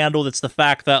was handled. It's the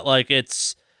fact that, like,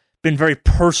 it's been very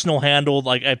personal handled.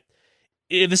 Like,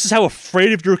 if this is how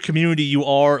afraid of your community you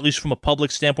are, at least from a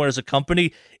public standpoint as a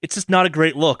company, it's just not a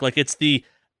great look. Like, it's the...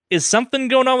 Is something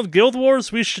going on with Guild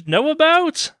Wars we should know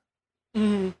about?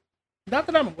 Not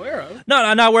that I'm aware of. No,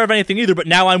 I'm not aware of anything either, but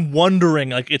now I'm wondering,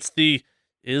 like,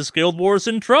 is Guild Wars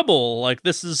in trouble? Like,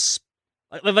 this is...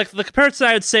 Like the comparison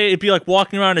I would say, it'd be like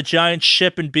walking around a giant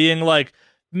ship and being like,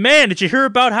 man, did you hear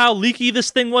about how leaky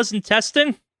this thing was in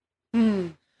testing?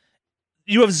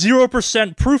 You have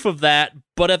 0% proof of that,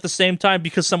 but at the same time,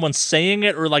 because someone's saying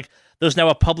it, or like, there's now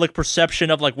a public perception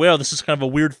of like, well, this is kind of a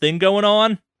weird thing going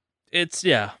on. It's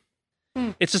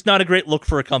just not a great look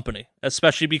for a company,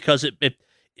 especially because it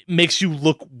makes you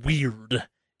look weird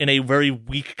in a very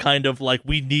weak kind of like,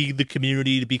 we need the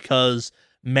community because,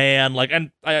 man, like,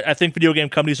 and I think video game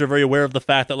companies are very aware of the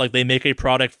fact that like they make a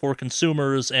product for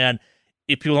consumers, and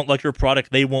if people don't like your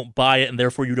product, they won't buy it, and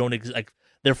therefore you don't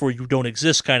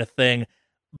exist kind of thing.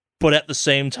 But at the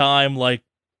same time, like,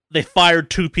 they fired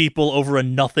 2 people over a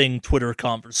nothing Twitter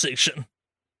conversation.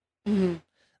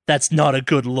 That's not a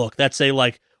good look. That's a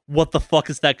like, what the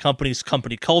fuck is that company's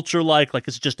company culture like? Like,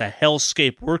 it's just a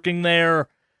hellscape working there.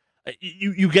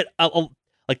 You get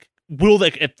like, will they?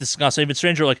 If this is not even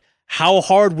stranger, like, how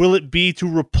hard will it be to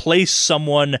replace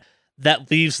someone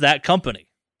that leaves that company?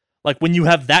 Like, when you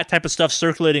have that type of stuff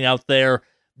circulating out there,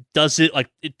 does it like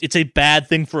it's a bad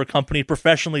thing for a company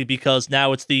professionally, because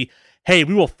now it's the, hey,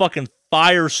 we will fucking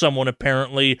fire someone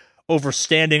apparently over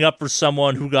standing up for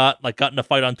someone who got in a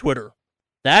fight on Twitter.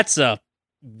 That's a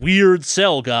weird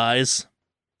sell, guys.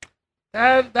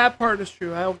 That part is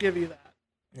true. I'll give you that.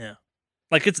 Yeah.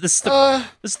 Like, this is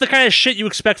the kind of shit you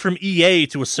expect from EA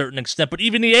to a certain extent, but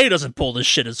even EA doesn't pull this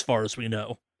shit as far as we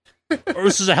know. Or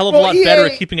this is a hell of a lot better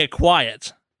at keeping it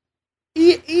quiet.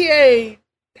 EA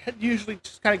usually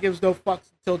just kind of gives no fucks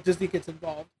until Disney gets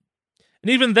involved. And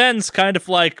even then, it's kind of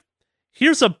like,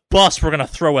 here's a bus we're going to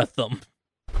throw at them.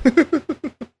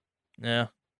 Yeah.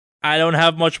 I don't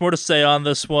have much more to say on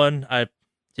this one. I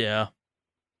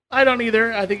don't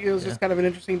either. I think it was just kind of an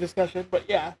interesting discussion, but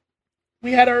yeah.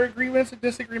 We had our agreements and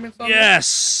disagreements on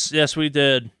this. Yes, we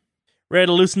did. Ready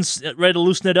to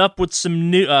loosen it up with some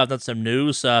new, not some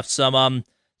news, some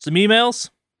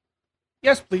emails?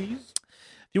 Yes, please.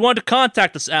 If you wanted to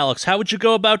contact us, Alex, how would you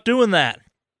go about doing that?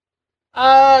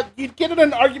 You'd get in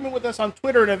an argument with us on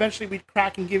Twitter, and eventually we'd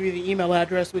crack and give you the email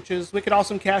address, which is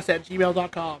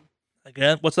wickedawesomecast@gmail.com.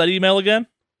 Again, what's that email again?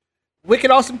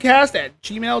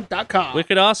 wickedawesomecast@gmail.com.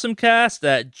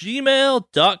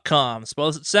 wickedawesomecast@gmail.com. As well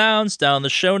as it sounds, down in the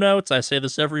show notes. I say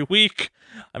this every week.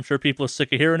 I'm sure people are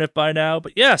sick of hearing it by now,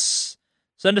 but yes,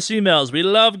 send us emails. We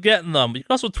love getting them. You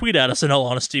can also tweet at us, in all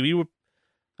honesty.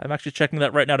 I'm actually checking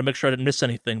that right now to make sure I didn't miss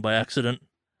anything by accident.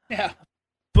 Yeah.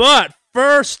 But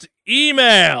first,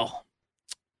 email.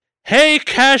 Hey,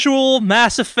 casual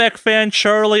Mass Effect fan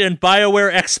Charlie and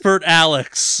BioWare expert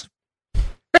Alex.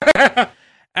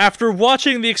 After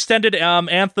watching the extended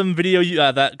Anthem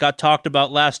video that got talked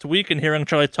about last week and hearing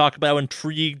Charlie talk about how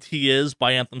intrigued he is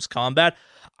by Anthem's combat,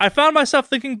 I found myself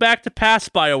thinking back to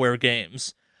past BioWare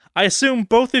games. I assume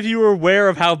both of you are aware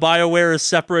of how BioWare is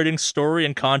separating story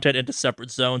and content into separate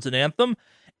zones in Anthem,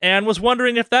 and was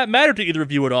wondering if that mattered to either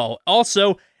of you at all.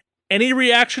 Also, any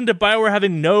reaction to BioWare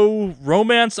having no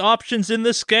romance options in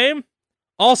this game?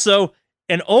 Also,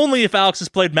 and only if Alex has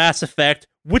played Mass Effect,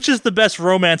 which is the best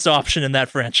romance option in that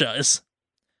franchise?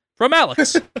 From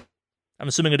Alex. I'm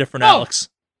assuming a different Alex.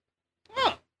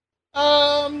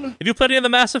 Have you played any of the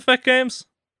Mass Effect games?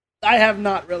 I have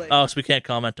not really. Oh, so we can't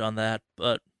comment on that,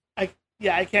 but...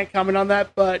 I can't comment on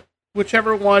that, but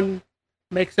whichever one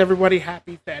makes everybody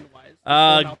happy fan-wise,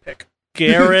 I'll pick.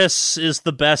 Garrus is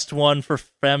the best one for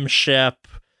Femshep.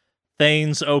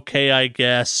 Thane's okay, I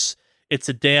guess. It's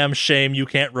a damn shame you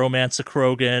can't romance a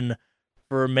Krogan.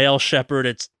 For a male shepherd,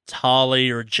 it's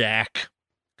Tali or Jack.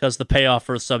 Because the payoff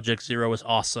for Subject Zero is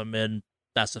awesome in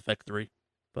Mass Effect 3.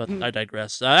 But I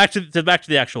digress. Actually, back to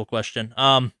the actual question.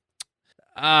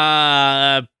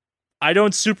 I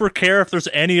don't super care if there's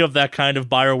any of that kind of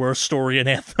BioWare story in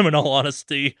Anthem, in all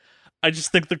honesty. I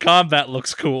just think the combat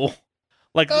looks cool.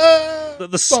 Like,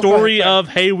 the story of,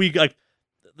 hey,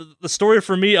 the story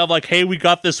for me of, like, hey, we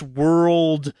got this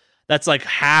world that's, like,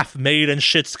 half made and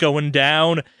shit's going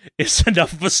down is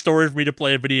enough of a story for me to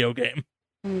play a video game.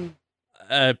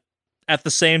 At the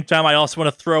same time, I also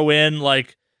want to throw in,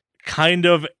 like, kind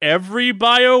of every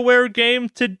BioWare game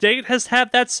to date has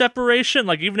had that separation.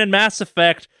 Like, even in Mass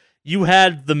Effect, you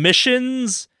had the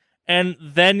missions, and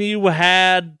then you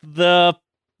had the,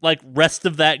 like, rest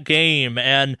of that game,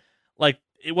 and, like,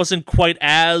 it wasn't quite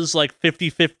as, like,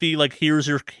 50-50, like, here's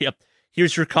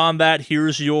your combat,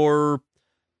 here's your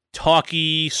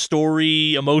talky,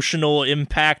 story, emotional,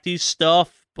 impacty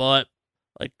stuff, but,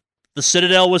 like, the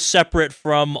Citadel was separate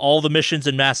from all the missions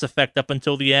in Mass Effect up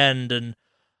until the end, and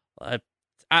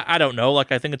I don't know,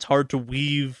 like, I think it's hard to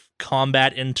weave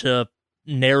combat into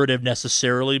narrative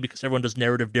necessarily, because everyone does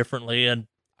narrative differently, and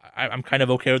I'm kind of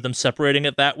okay with them separating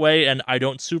it that way, and I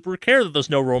don't super care that there's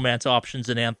no romance options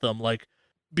in Anthem, like,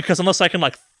 because unless I can,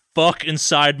 like, fuck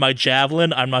inside my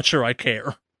javelin, I'm not sure I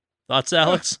care. Thoughts,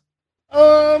 Alex?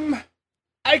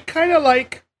 I kind of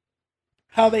like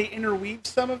how they interweave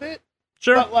some of it.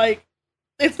 Sure. But, like,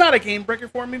 it's not a game breaker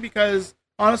for me, because,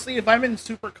 honestly, if I'm in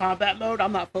super combat mode,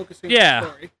 I'm not focusing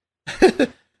on the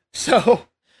story. So,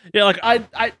 yeah, like,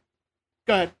 I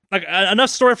go ahead. Like, enough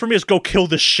story for me is go kill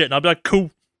this shit, and I'll be like,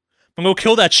 cool. I'm gonna go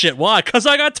kill that shit. Why? Because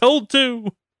I got told to.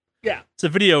 Yeah. It's a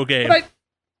video game.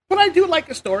 But I do like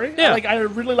a story. Yeah. I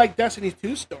really like Destiny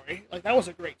 2's story. Like, that was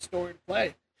a great story to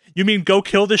play. You mean go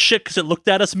kill this shit because it looked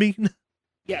at us mean?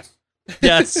 Yes.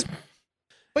 Yes.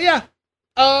 But yeah,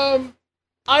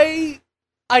 I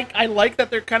like that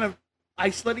they're kind of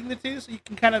isolating the two, so you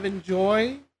can kind of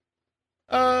enjoy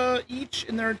each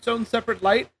in their own separate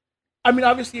light. I mean,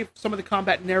 obviously, if some of the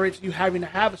combat narrates you having to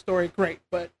have a story, great.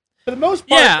 But for the most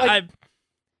part,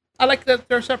 I like that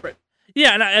they're separate.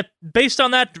 Yeah, and based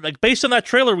on that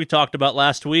trailer we talked about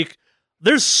last week,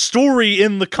 there's story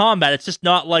in the combat. It's just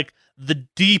not like the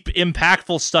deep,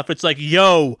 impactful stuff. It's like,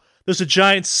 yo, there's a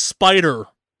giant spider.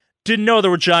 Didn't know there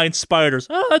were giant spiders.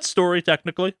 Oh, that's story,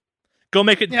 technically. Go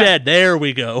make it dead. There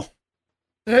we go.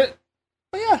 But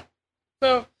yeah.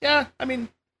 So, yeah, I mean,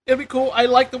 it'll be cool. I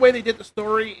like the way they did the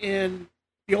story in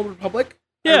The Old Republic.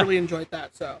 Yeah. I really enjoyed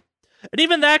that, so. And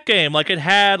even that game, like, it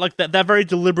had, like, that very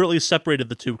deliberately separated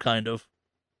the two, kind of.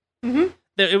 Mm-hmm.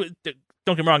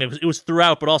 Don't get me wrong, it was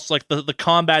throughout, but also, like, the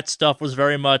combat stuff was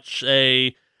very much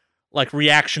a, like,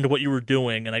 reaction to what you were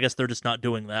doing, and I guess they're just not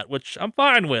doing that, which I'm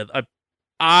fine with.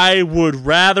 I would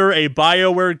rather a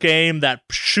BioWare game that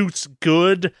shoots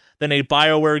good than a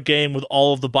BioWare game with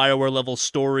all of the BioWare level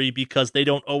story, because they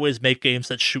don't always make games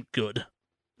that shoot good.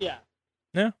 Yeah.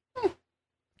 Yeah.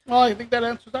 Well, I think that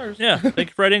answers ours. Yeah, thank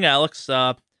you for writing, Alex.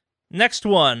 Next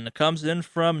one comes in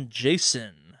from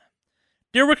Jason.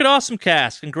 Dear Wicked Awesome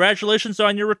Cast, congratulations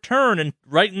on your return, and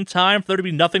right in time for there to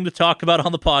be nothing to talk about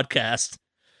on the podcast.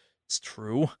 It's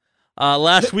true.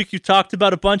 Last week you talked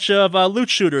about a bunch of loot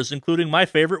shooters, including my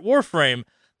favorite, Warframe.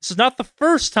 This is not the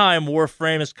first time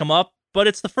Warframe has come up, but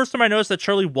it's the first time I noticed that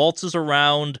Charlie waltzes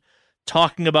around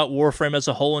talking about Warframe as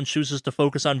a whole and chooses to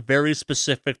focus on very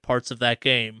specific parts of that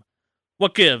game.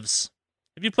 What gives?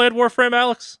 Have you played Warframe,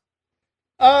 Alex?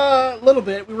 A little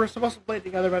bit. We were supposed to play it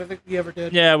together, but I don't think we ever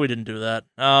did. Yeah, we didn't do that.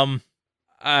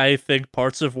 I think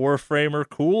parts of Warframe are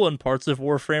cool and parts of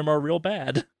Warframe are real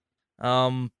bad.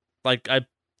 Like,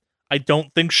 I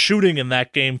don't think shooting in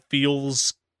that game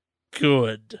feels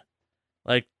good.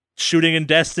 Like, shooting in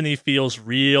Destiny feels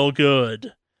real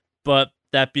good. But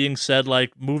that being said,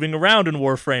 like, moving around in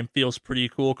Warframe feels pretty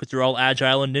cool because you're all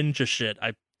agile and ninja shit.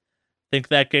 I think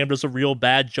that game does a real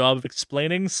bad job of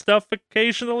explaining stuff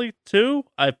occasionally, too.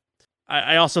 I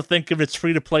I also think of its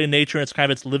free-to-play nature and it's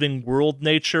kind of its living world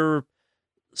nature,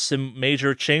 some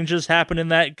major changes happen in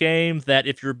that game that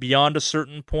if you're beyond a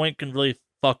certain point can really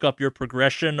fuck up your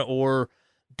progression or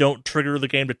don't trigger the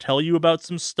game to tell you about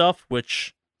some stuff,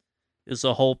 which is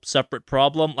a whole separate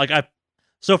problem.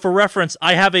 So for reference,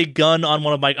 I have a gun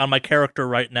on my character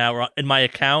right now in my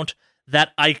account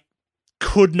that I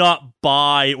could not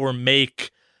buy or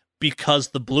make because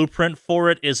the blueprint for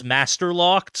it is mastery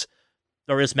locked,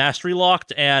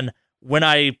 and when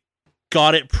I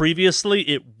got it previously,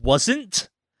 it wasn't.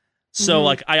 So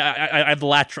I have the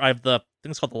I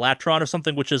think it's called the Latron or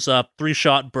something, which is a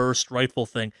 3-shot burst rifle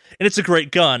thing, and it's a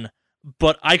great gun.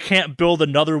 But I can't build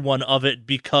another one of it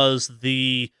because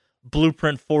the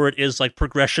blueprint for it is like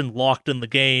progression locked in the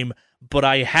game. But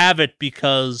I have it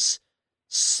because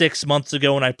 6 months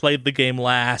ago when I played the game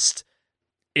last,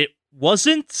 it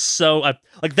wasn't. So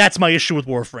that's my issue with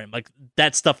Warframe. Like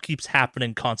that stuff keeps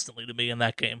happening constantly to me in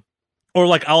that game. Or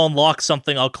like I'll unlock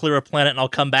something, I'll clear a planet, and I'll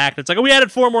come back, and it's like, oh, we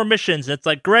added 4 more missions, and it's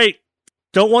like, great.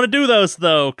 Don't want to do those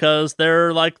though, because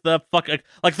they're like the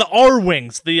like the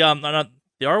R-wings, not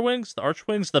the R-wings, the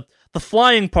Archwings, the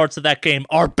flying parts of that game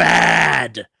are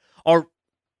bad, are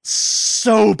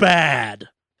so bad,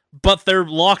 but they're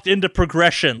locked into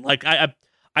progression. Like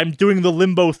I'm doing the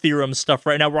Limbo Theorem stuff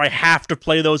right now, where I have to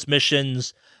play those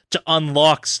missions to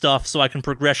unlock stuff so I can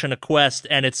progression a quest,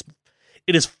 and it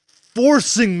is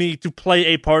forcing me to play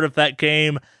a part of that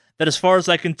game that, as far as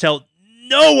I can tell,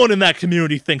 no one in that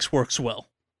community thinks works well.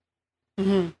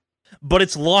 Mm-hmm. But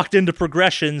it's locked into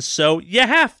progression, so you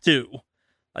have to.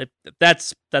 Like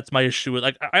that's my issue with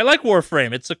I like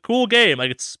Warframe. It's a cool game.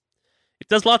 Like it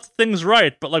does lots of things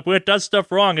right, but like when it does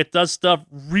stuff wrong, it does stuff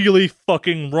really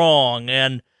fucking wrong,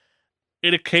 and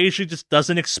it occasionally just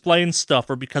doesn't explain stuff,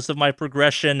 or because of my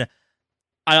progression,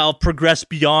 I'll progress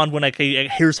beyond when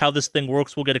here's how this thing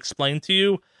works will get explained to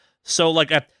you. So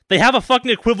like they have a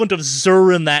fucking equivalent of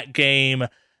Xur in that game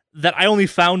that I only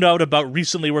found out about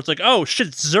recently, where it's like, oh shit,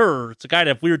 it's Xur. It's a guy that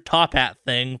have weird top hat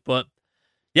thing, but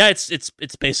yeah, it's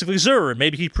basically Xur.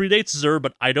 Maybe he predates Xur,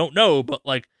 but I don't know. But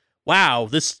like, wow,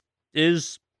 this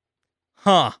is,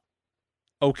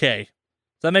 okay.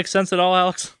 Does that make sense at all,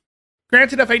 Alex?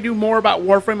 Granted, if I knew more about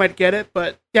Warframe, I'd get it,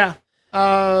 but yeah.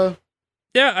 I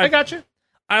got you.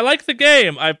 I like the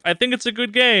game. I think it's a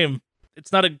good game.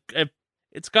 It's not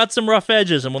it's got some rough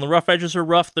edges, and when the rough edges are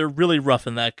rough, they're really rough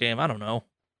in that game. I don't know.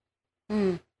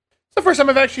 It's the first time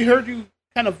I've actually heard you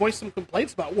kind of voice some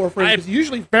complaints about Warframe, because you're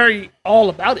usually very all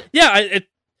about it. Yeah,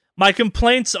 my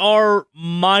complaints are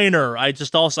minor. I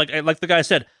just also, like the guy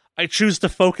said, I choose to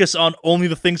focus on only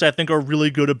the things I think are really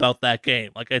good about that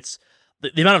game. Like, it's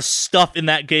the amount of stuff in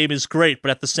that game is great,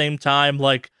 but at the same time,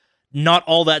 like, not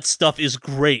all that stuff is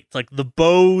great. Like, the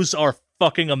bows are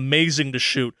fucking amazing to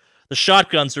shoot. The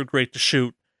shotguns are great to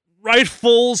shoot.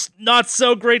 Rifles, not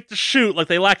so great to shoot. Like,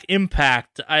 they lack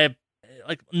impact.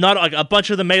 Not a bunch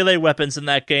of the melee weapons in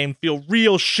that game feel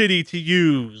real shitty to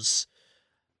use.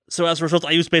 So as a result,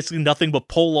 I use basically nothing but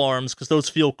pole arms, because those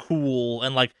feel cool,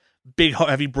 and like big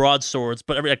heavy broadswords.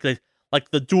 But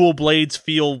the dual blades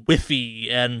feel whiffy,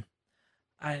 and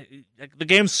the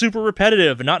game's super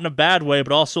repetitive, and not in a bad way,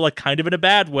 but also like kind of in a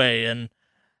bad way. And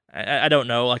I don't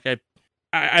know. Like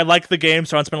I like the game,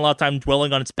 so I don't spend a lot of time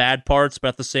dwelling on its bad parts. But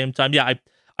at the same time, yeah,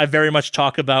 I very much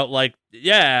talk about like,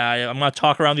 yeah, I'm gonna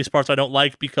talk around these parts I don't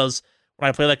like, because when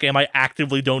I play that game, I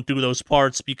actively don't do those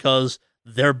parts because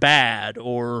they're bad.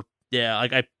 Or yeah,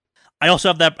 like I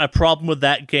also have a problem with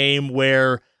that game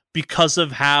where, because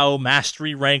of how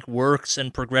mastery rank works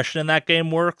and progression in that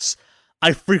game works,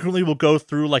 I frequently will go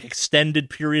through like extended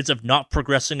periods of not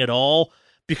progressing at all,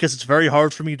 because it's very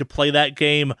hard for me to play that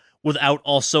game without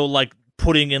also like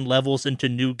putting in levels into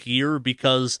new gear,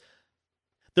 because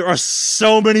there are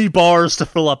so many bars to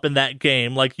fill up in that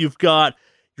game. Like, you've got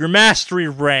your mastery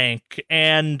rank,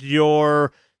 and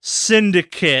your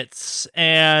syndicates,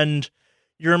 and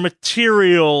your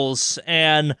materials,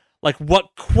 and like what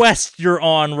quest you're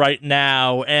on right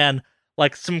now, and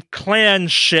like some clan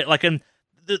shit. Like, and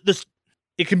this,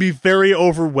 it can be very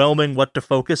overwhelming what to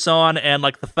focus on, and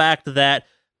like the fact that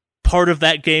part of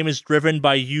that game is driven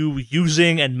by you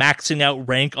using and maxing out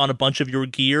rank on a bunch of your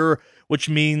gear, which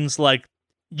means like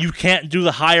you can't do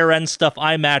the higher end stuff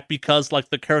I'm at, because like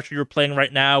the character you're playing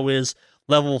right now is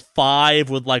level 5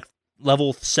 with like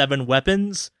level 7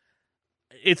 weapons.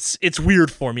 It's weird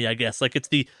for me, I guess. Like, it's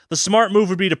the smart move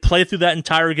would be to play through that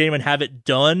entire game and have it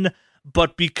done,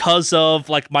 but because of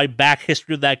like my back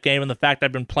history of that game and the fact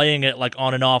I've been playing it like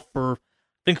on and off for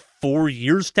I think 4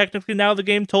 years technically now, the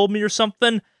game told me, or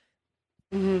something.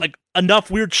 Like,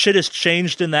 enough weird shit has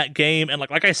changed in that game, and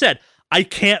like I said, I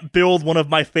can't build one of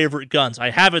my favorite guns.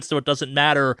 I have it, so it doesn't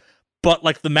matter, but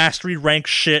like the mastery rank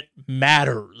shit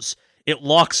matters. It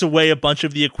locks away a bunch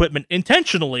of the equipment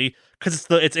intentionally because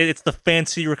it's the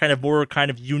fancier, more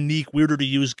unique, weirder to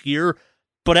use gear,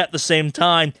 but at the same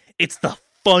time, it's the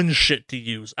fun shit to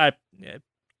use. I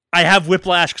have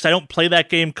whiplash because I don't play that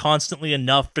game constantly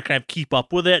enough to kind of keep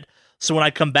up with it. So when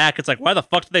I come back, it's like, why the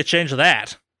fuck did they change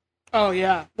that? Oh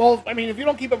yeah. Well, I mean, if you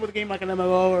don't keep up with a game like an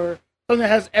MMO or something that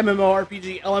has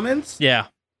MMORPG elements, yeah,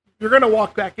 you're gonna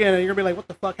walk back in and you're gonna be like, what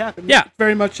the fuck happened? Yeah, it's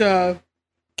very much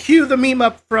cue the meme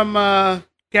up from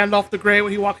Gandalf the Grey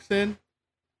when he walks in.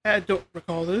 I don't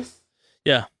recall this.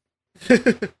 Yeah.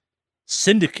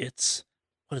 Syndicates.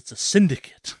 But it's a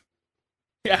syndicate.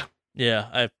 Yeah.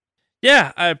 Yeah.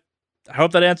 I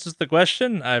hope that answers the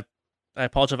question. I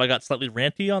apologize if I got slightly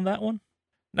ranty on that one.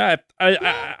 No,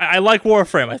 I like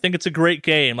Warframe. I think it's a great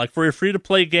game. Like, for a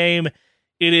free-to-play game,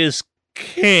 it is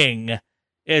king.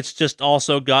 It's just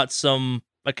also got some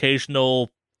occasional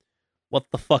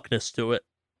what the fuckness to it.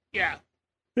 Yeah.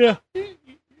 Yeah. You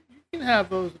can have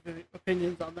those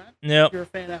opinions on that. Yep. You're a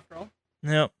fan after all.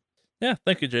 Yep. Yeah,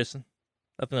 thank you, Jason.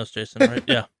 I think that's Jason, right?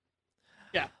 Yeah.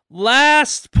 Yeah.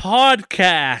 Last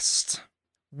podcast.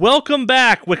 Welcome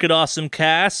back, Wicked Awesome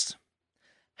Cast.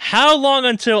 How long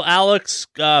until Alex,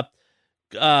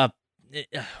 wow,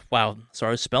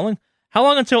 sorry, spelling. How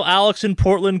long until Alex in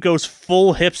Portland goes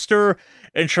full hipster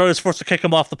and Charlie's forced to kick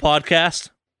him off the podcast?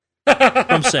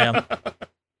 From Sam.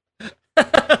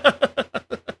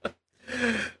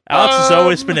 Alex has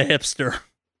always been a hipster.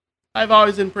 I've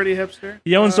always been pretty hipster.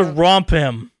 He owns a Romp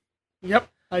Him. Yep,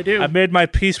 I do. I made my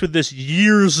peace with this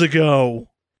years ago.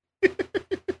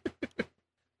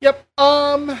 Yep.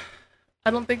 I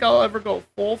don't think I'll ever go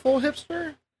full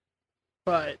hipster,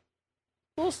 but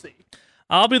we'll see.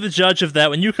 I'll be the judge of that.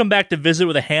 When you come back to visit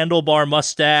with a handlebar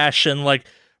mustache and, like,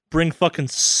 bring fucking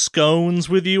scones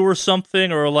with you or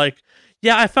something, or like,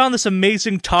 yeah, I found this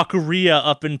amazing taqueria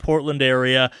up in Portland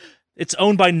area. It's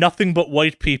owned by nothing but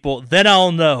white people. Then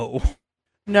I'll know.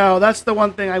 No, that's the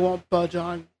one thing I won't budge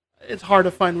on. It's hard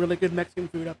to find really good Mexican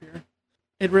food up here.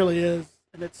 It really is,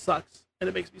 and it sucks, and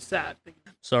it makes me sad.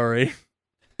 Sorry.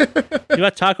 You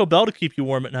got Taco Bell to keep you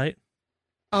warm at night.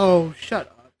 Oh, shut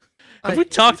up. Have we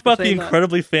talked about the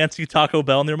incredibly fancy Taco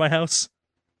Bell near my house?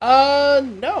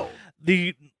 No.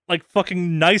 The, like,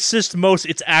 fucking nicest, most,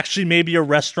 it's actually maybe a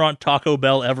restaurant Taco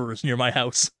Bell ever is near my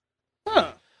house.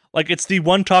 Huh. Like, it's the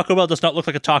one Taco Bell does not look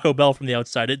like a Taco Bell from the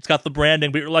outside. It's got the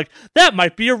branding, but you're like, that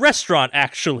might be a restaurant,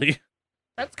 actually.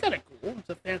 That's kind of cool. It's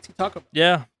a fancy Taco Bell.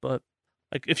 Yeah, but,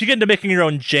 like, if you get into making your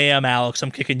own jam, Alex, I'm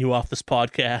kicking you off this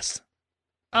podcast.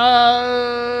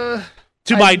 To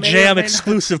my jam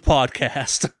exclusive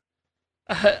podcast.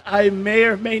 I may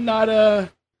or may not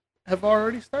have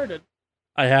already started.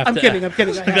 I'm kidding.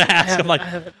 I'm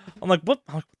like, what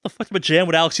the fuck of a jam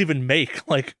would Alex even make?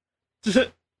 Like,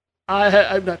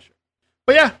 I'm not sure.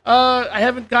 But yeah, I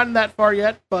haven't gotten that far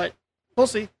yet, but we'll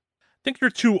see. I think you're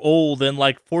too old and,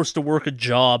 like, forced to work a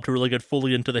job to really get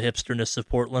fully into the hipsterness of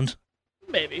Portland.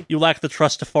 Maybe. You lack the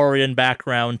Trustafarian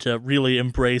background to really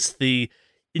embrace the,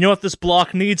 you know what this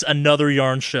block needs? Another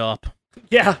yarn shop.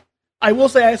 Yeah. I will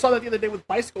say I saw that the other day with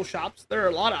bicycle shops. There are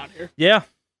a lot out here. Yeah.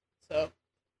 So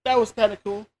that was kind of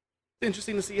cool.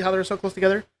 Interesting to see how they're so close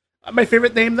together. My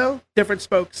favorite name, though, Different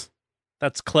Spokes.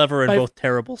 That's clever and both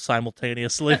terrible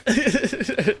simultaneously.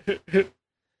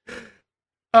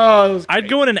 Oh, I'd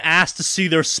go in and ask to see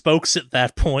their spokes at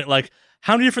that point. Like,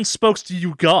 how many different spokes do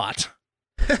you got?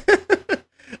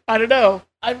 I don't know.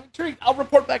 I'm intrigued. I'll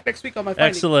report back next week on my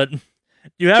findings. Excellent. Do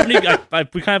you have any...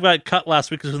 we kind of got cut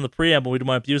last week because it was in the preamble. We didn't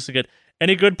want to abuse it.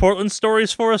 Any good Portland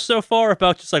stories for us so far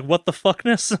about just, like, what the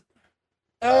fuckness?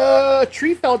 A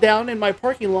tree fell down in my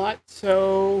parking lot,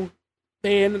 so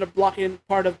they ended up blocking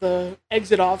part of the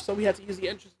exit off, so we had to use the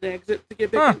entrance and exit to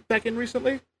get back in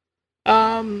recently.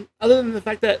 Other than the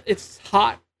fact that it's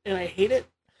hot and I hate it.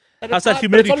 How's that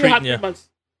humidity treating you?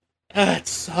 It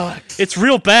sucks. It's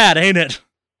real bad, ain't it?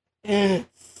 It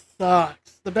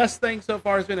sucks. The best thing so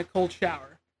far has been a cold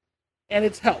shower, and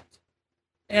it's helped.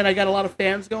 And I got a lot of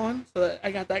fans going, so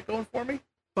I got that going for me.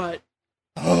 But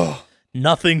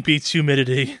nothing beats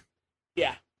humidity.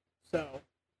 Yeah. So.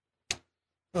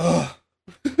 But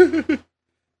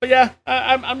yeah,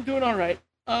 I'm doing all right.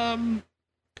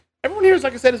 Everyone here,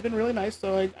 like I said, has been really nice,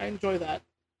 so I enjoy that.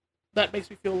 That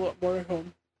makes me feel a lot more at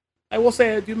home. I will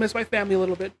say I do miss my family a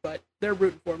little bit, but they're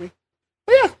rooting for me.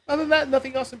 But yeah, other than that,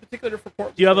 nothing else in particular for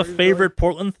Portland. Do you have a favorite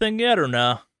Portland thing yet, or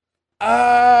no?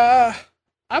 I'm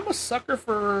a sucker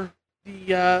for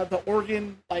the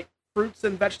Oregon, like, fruits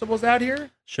and vegetables out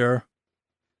here. Sure.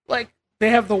 Like, they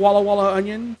have the Walla Walla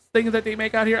onion thing that they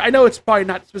make out here. I know it's probably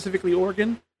not specifically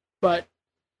Oregon, but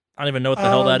I don't even know what the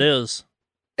hell that is.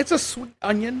 it's a sweet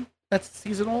onion that's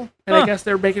seasonal, and I guess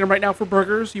they're making them right now for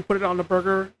burgers. You put it on a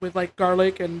burger with like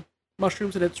garlic and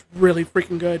mushrooms, and it's really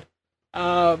freaking good.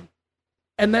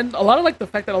 And then a lot of like the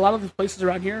fact that a lot of these places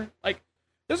around here, like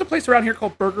there's a place around here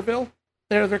called Burgerville.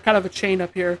 They're kind of a chain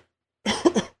up here.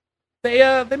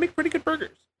 They make pretty good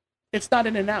burgers. It's not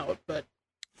In-N-Out, but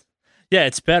yeah,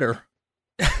 it's better.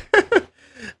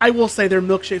 I will say their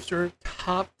milkshakes are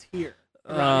top tier.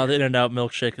 The In-N-Out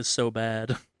milkshake is so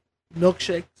bad.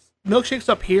 Milkshakes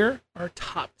up here are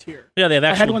top tier. Yeah, they have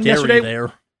actual dairy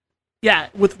there. Yeah,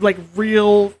 with like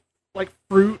real like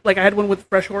fruit. Like I had one with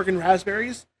fresh Oregon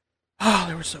raspberries. Oh,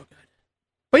 they were so good.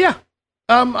 But yeah,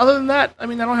 other than that, I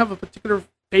mean, I don't have a particular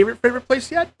favorite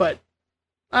place yet, but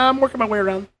I'm working my way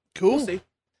around. Cool. We'll see.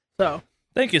 So,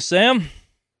 thank you, Sam.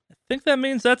 I think that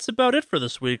means that's about it for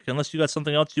this week, unless you got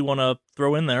something else you want to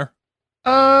throw in there.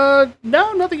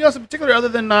 No, nothing else in particular other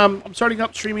than I'm starting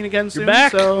up streaming again soon. You're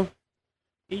back? So,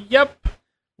 yep.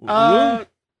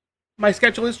 My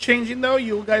schedule is changing though.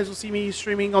 You guys will see me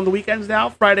streaming on the weekends now,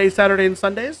 Friday, Saturday, and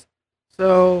Sundays.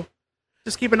 So,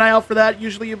 just keep an eye out for that.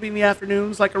 Usually it'll be in the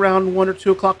afternoons, like around 1 or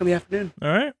 2 o'clock in the afternoon. All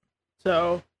right.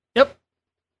 So, yep.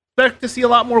 Expect to see a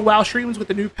lot more WoW streams with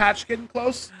the new patch getting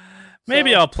close.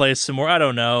 Maybe I'll play some more. I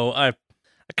don't know. I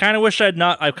kind of wish I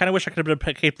could have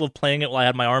been capable of playing it while I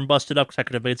had my arm busted up, because I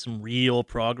could have made some real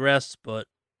progress. But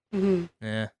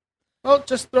yeah. Well,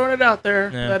 just throwing it out there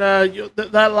that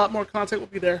a lot more content will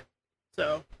be there.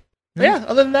 So yeah.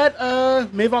 Other than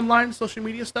that, Mave Online social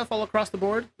media stuff all across the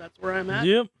board. That's where I'm at.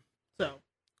 Yep. So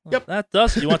yep. That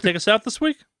does. You want to take us out this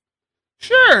week?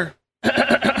 Sure.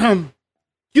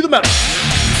 Cue the metal.